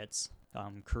some hits.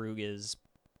 Krug is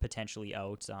potentially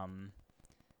out. I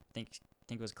think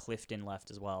it was Clifton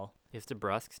left as well. Is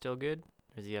DeBrusque still good?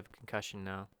 Or does he have a concussion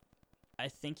now? I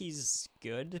think he's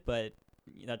good, but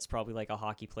that's probably like a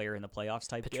hockey player in the playoffs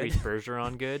type Patrice good.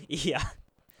 Bergeron good? Yeah.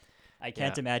 I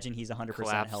can't Yeah. imagine he's 100%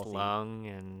 Collapsed healthy. lung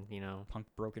and, Punk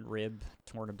broken rib,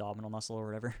 torn abdominal muscle or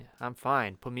whatever. I'm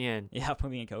fine. Put me in. Yeah, put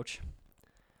me in, coach.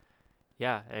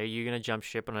 Yeah, are you going to jump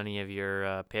ship on any of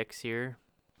your picks here?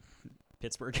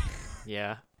 Pittsburgh.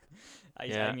 Yeah. I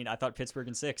Yeah. mean, I thought Pittsburgh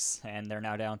in 6, and they're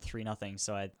now down 3-0.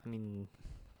 So I mean,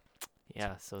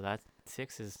 Yeah, so that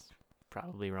 6 is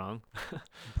probably wrong.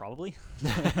 Probably.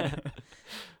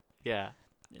 Yeah,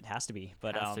 It has to be.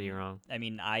 But has to be wrong. I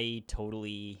mean, I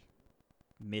totally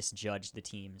misjudged the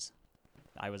teams.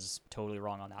 I was totally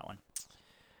wrong on that one.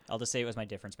 I'll just say it was my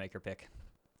difference maker pick.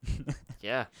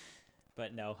 Yeah,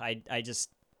 But no,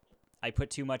 I put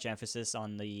too much emphasis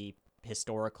on the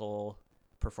historical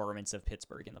performance of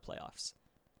Pittsburgh in the playoffs.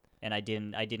 And I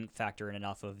didn't factor in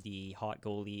enough of the hot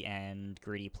goalie and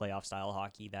gritty playoff style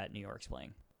hockey that New York's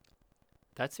playing.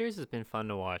 that series has been fun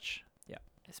to watch. Yeah.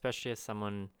 Especially as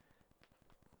someone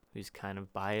who's kind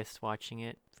of biased watching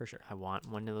it. For sure. I want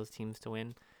one of those teams to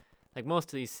win. Like most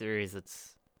of these series,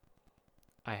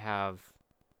 I have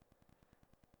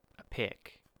a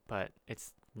pick, but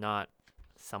it's not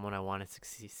someone I want to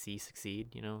see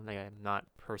succeed. You know, like I'm not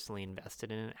personally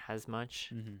invested in it as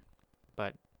much. Mm-hmm.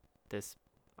 But this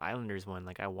Islanders one,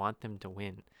 like I want them to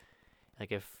win.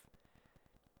 Like if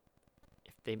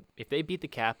they beat the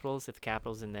Capitals, if the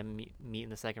Capitals and them meet in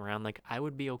the second round, like I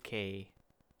would be okay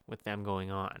with them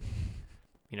going on.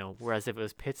 You know, whereas if it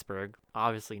was Pittsburgh,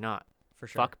 obviously not. For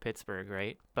sure. Fuck Pittsburgh,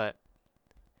 right? But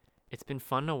it's been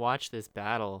fun to watch this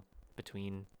battle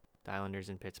between the Islanders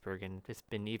and Pittsburgh, and it's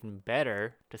been even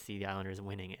better to see the Islanders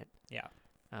winning it. Yeah.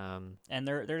 Um, And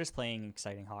they're just playing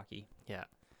exciting hockey. yeah.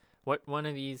 What one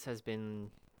of these has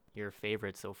been your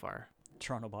favorite so far?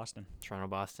 Toronto, Boston. Toronto,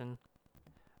 Boston.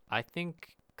 I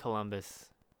think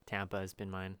Columbus, Tampa has been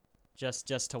mine. Just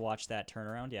to watch that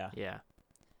turnaround, yeah. Yeah.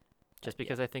 Just Yeah.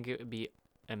 because I think it would be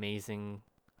amazing.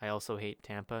 I also hate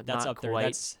Tampa. That's Not up there.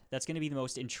 quite. That's going to be the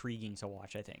most intriguing to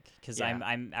watch, I think, because Yeah.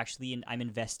 I'm actually I'm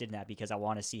invested in that because I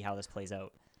want to see how this plays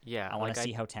out. Yeah. I want like to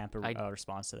see how Tampa I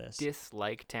responds to this.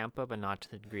 dislike Tampa, but not to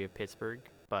the degree of Pittsburgh.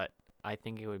 But I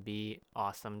think it would be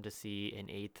awesome to see an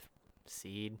 8th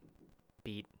seed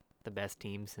beat the best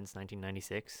team since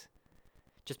 1996.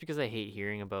 Just because I hate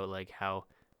hearing about like how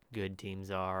good teams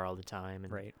are all the time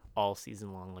and Right. all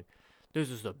season long. Like, this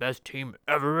is the best team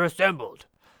ever assembled.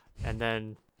 And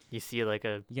then you see like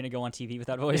a You gonna go on TV with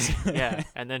that voice? yeah,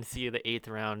 and then see the 8th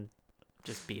round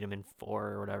just beat them in 4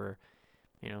 or whatever.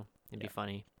 You know, it'd be Yeah.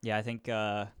 funny. Yeah, I think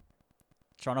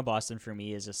Toronto Boston for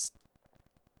me is just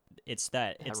it's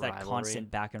that rivalry.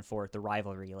 constant back and forth, the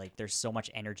rivalry. Like there's so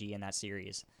much energy in that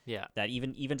series Yeah, that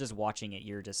even just watching it,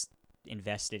 you're just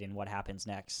invested in what happens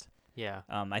next. yeah,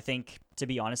 I think, to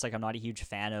be honest, like I'm not a huge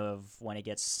fan of when it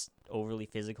gets overly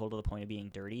physical to the point of being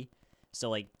dirty. So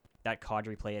like that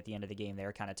Kadri play at the end of the game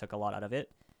there kind of took a lot out of it.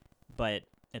 But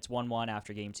it's 1-1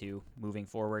 after game 2. Moving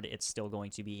forward, it's still going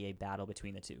to be a battle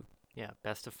between the two. yeah.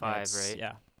 Best of 5, right?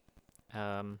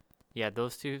 Yeah. Yeah,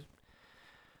 those two.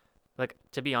 Like,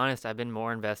 to be honest, I've been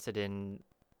more invested in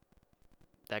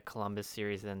that Columbus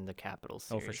series than the Capitals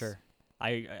series. Oh, for sure.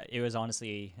 It was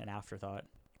honestly an afterthought.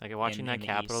 Like watching in that the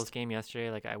Capitals East. game yesterday,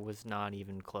 like I was not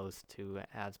even close to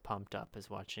as pumped up as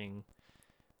watching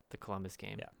the Columbus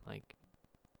game. Yeah. Like,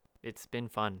 it's been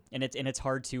fun. And it's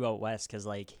hard to out west because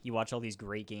like you watch all these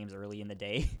great games early in the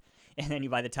day, and then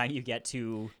by the time you get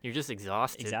to You're just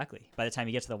exhausted. exactly by the time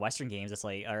you get to the Western games, it's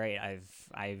like, all right,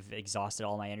 I've exhausted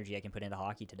all my energy I can put into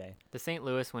hockey today. The St.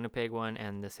 Louis Winnipeg one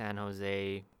and the San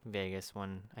Jose Vegas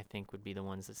one, I think, would be the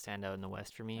ones that stand out in the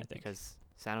West for me, I think. because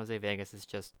San Jose Vegas is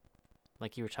just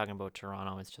like you were talking about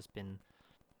Toronto. It's just been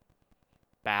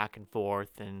back and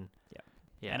forth and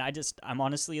yeah. And I'm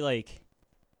honestly like,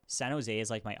 San Jose is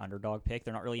like my underdog pick.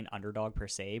 They're not really an underdog per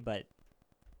se, but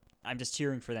I'm just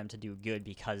cheering for them to do good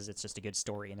because it's just a good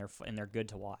story and they're good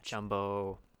to watch.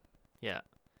 Jumbo. Yeah.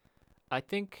 I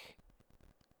think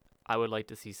I would like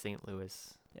to see St.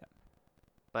 Louis. Yeah.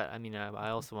 But I mean, I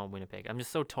also want Winnipeg. I'm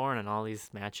just so torn on all these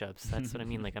matchups. That's what I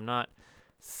mean. Like, I'm not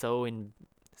so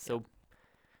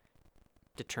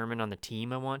determined on the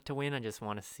team I want to win. I just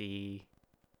want to see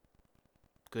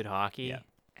good hockey. Yeah.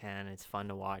 And it's fun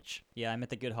to watch. Yeah, I'm at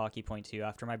the good hockey point too.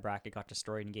 After my bracket got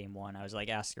destroyed in game 1, I was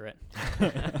like, screw it.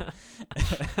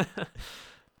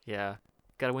 Yeah.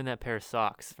 Got to win that pair of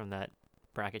socks from that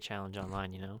bracket challenge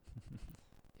online, you know?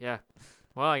 Yeah.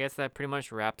 Well, I guess that pretty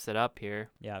much wraps it up here.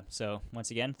 Yeah, so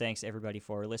once again, thanks everybody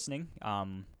for listening.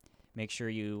 Make sure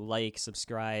you like,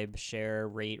 subscribe, share,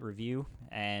 rate, review,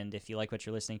 and if you like what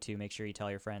you're listening to, make sure you tell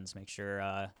your friends. Make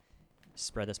sure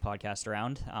spread this podcast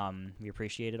around. We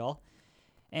appreciate it all.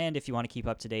 And if you want to keep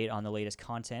up to date on the latest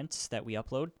content that we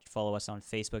upload, follow us on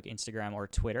Facebook, Instagram, or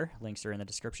Twitter. Links are in the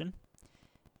description.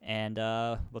 And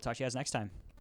we'll talk to you guys next time.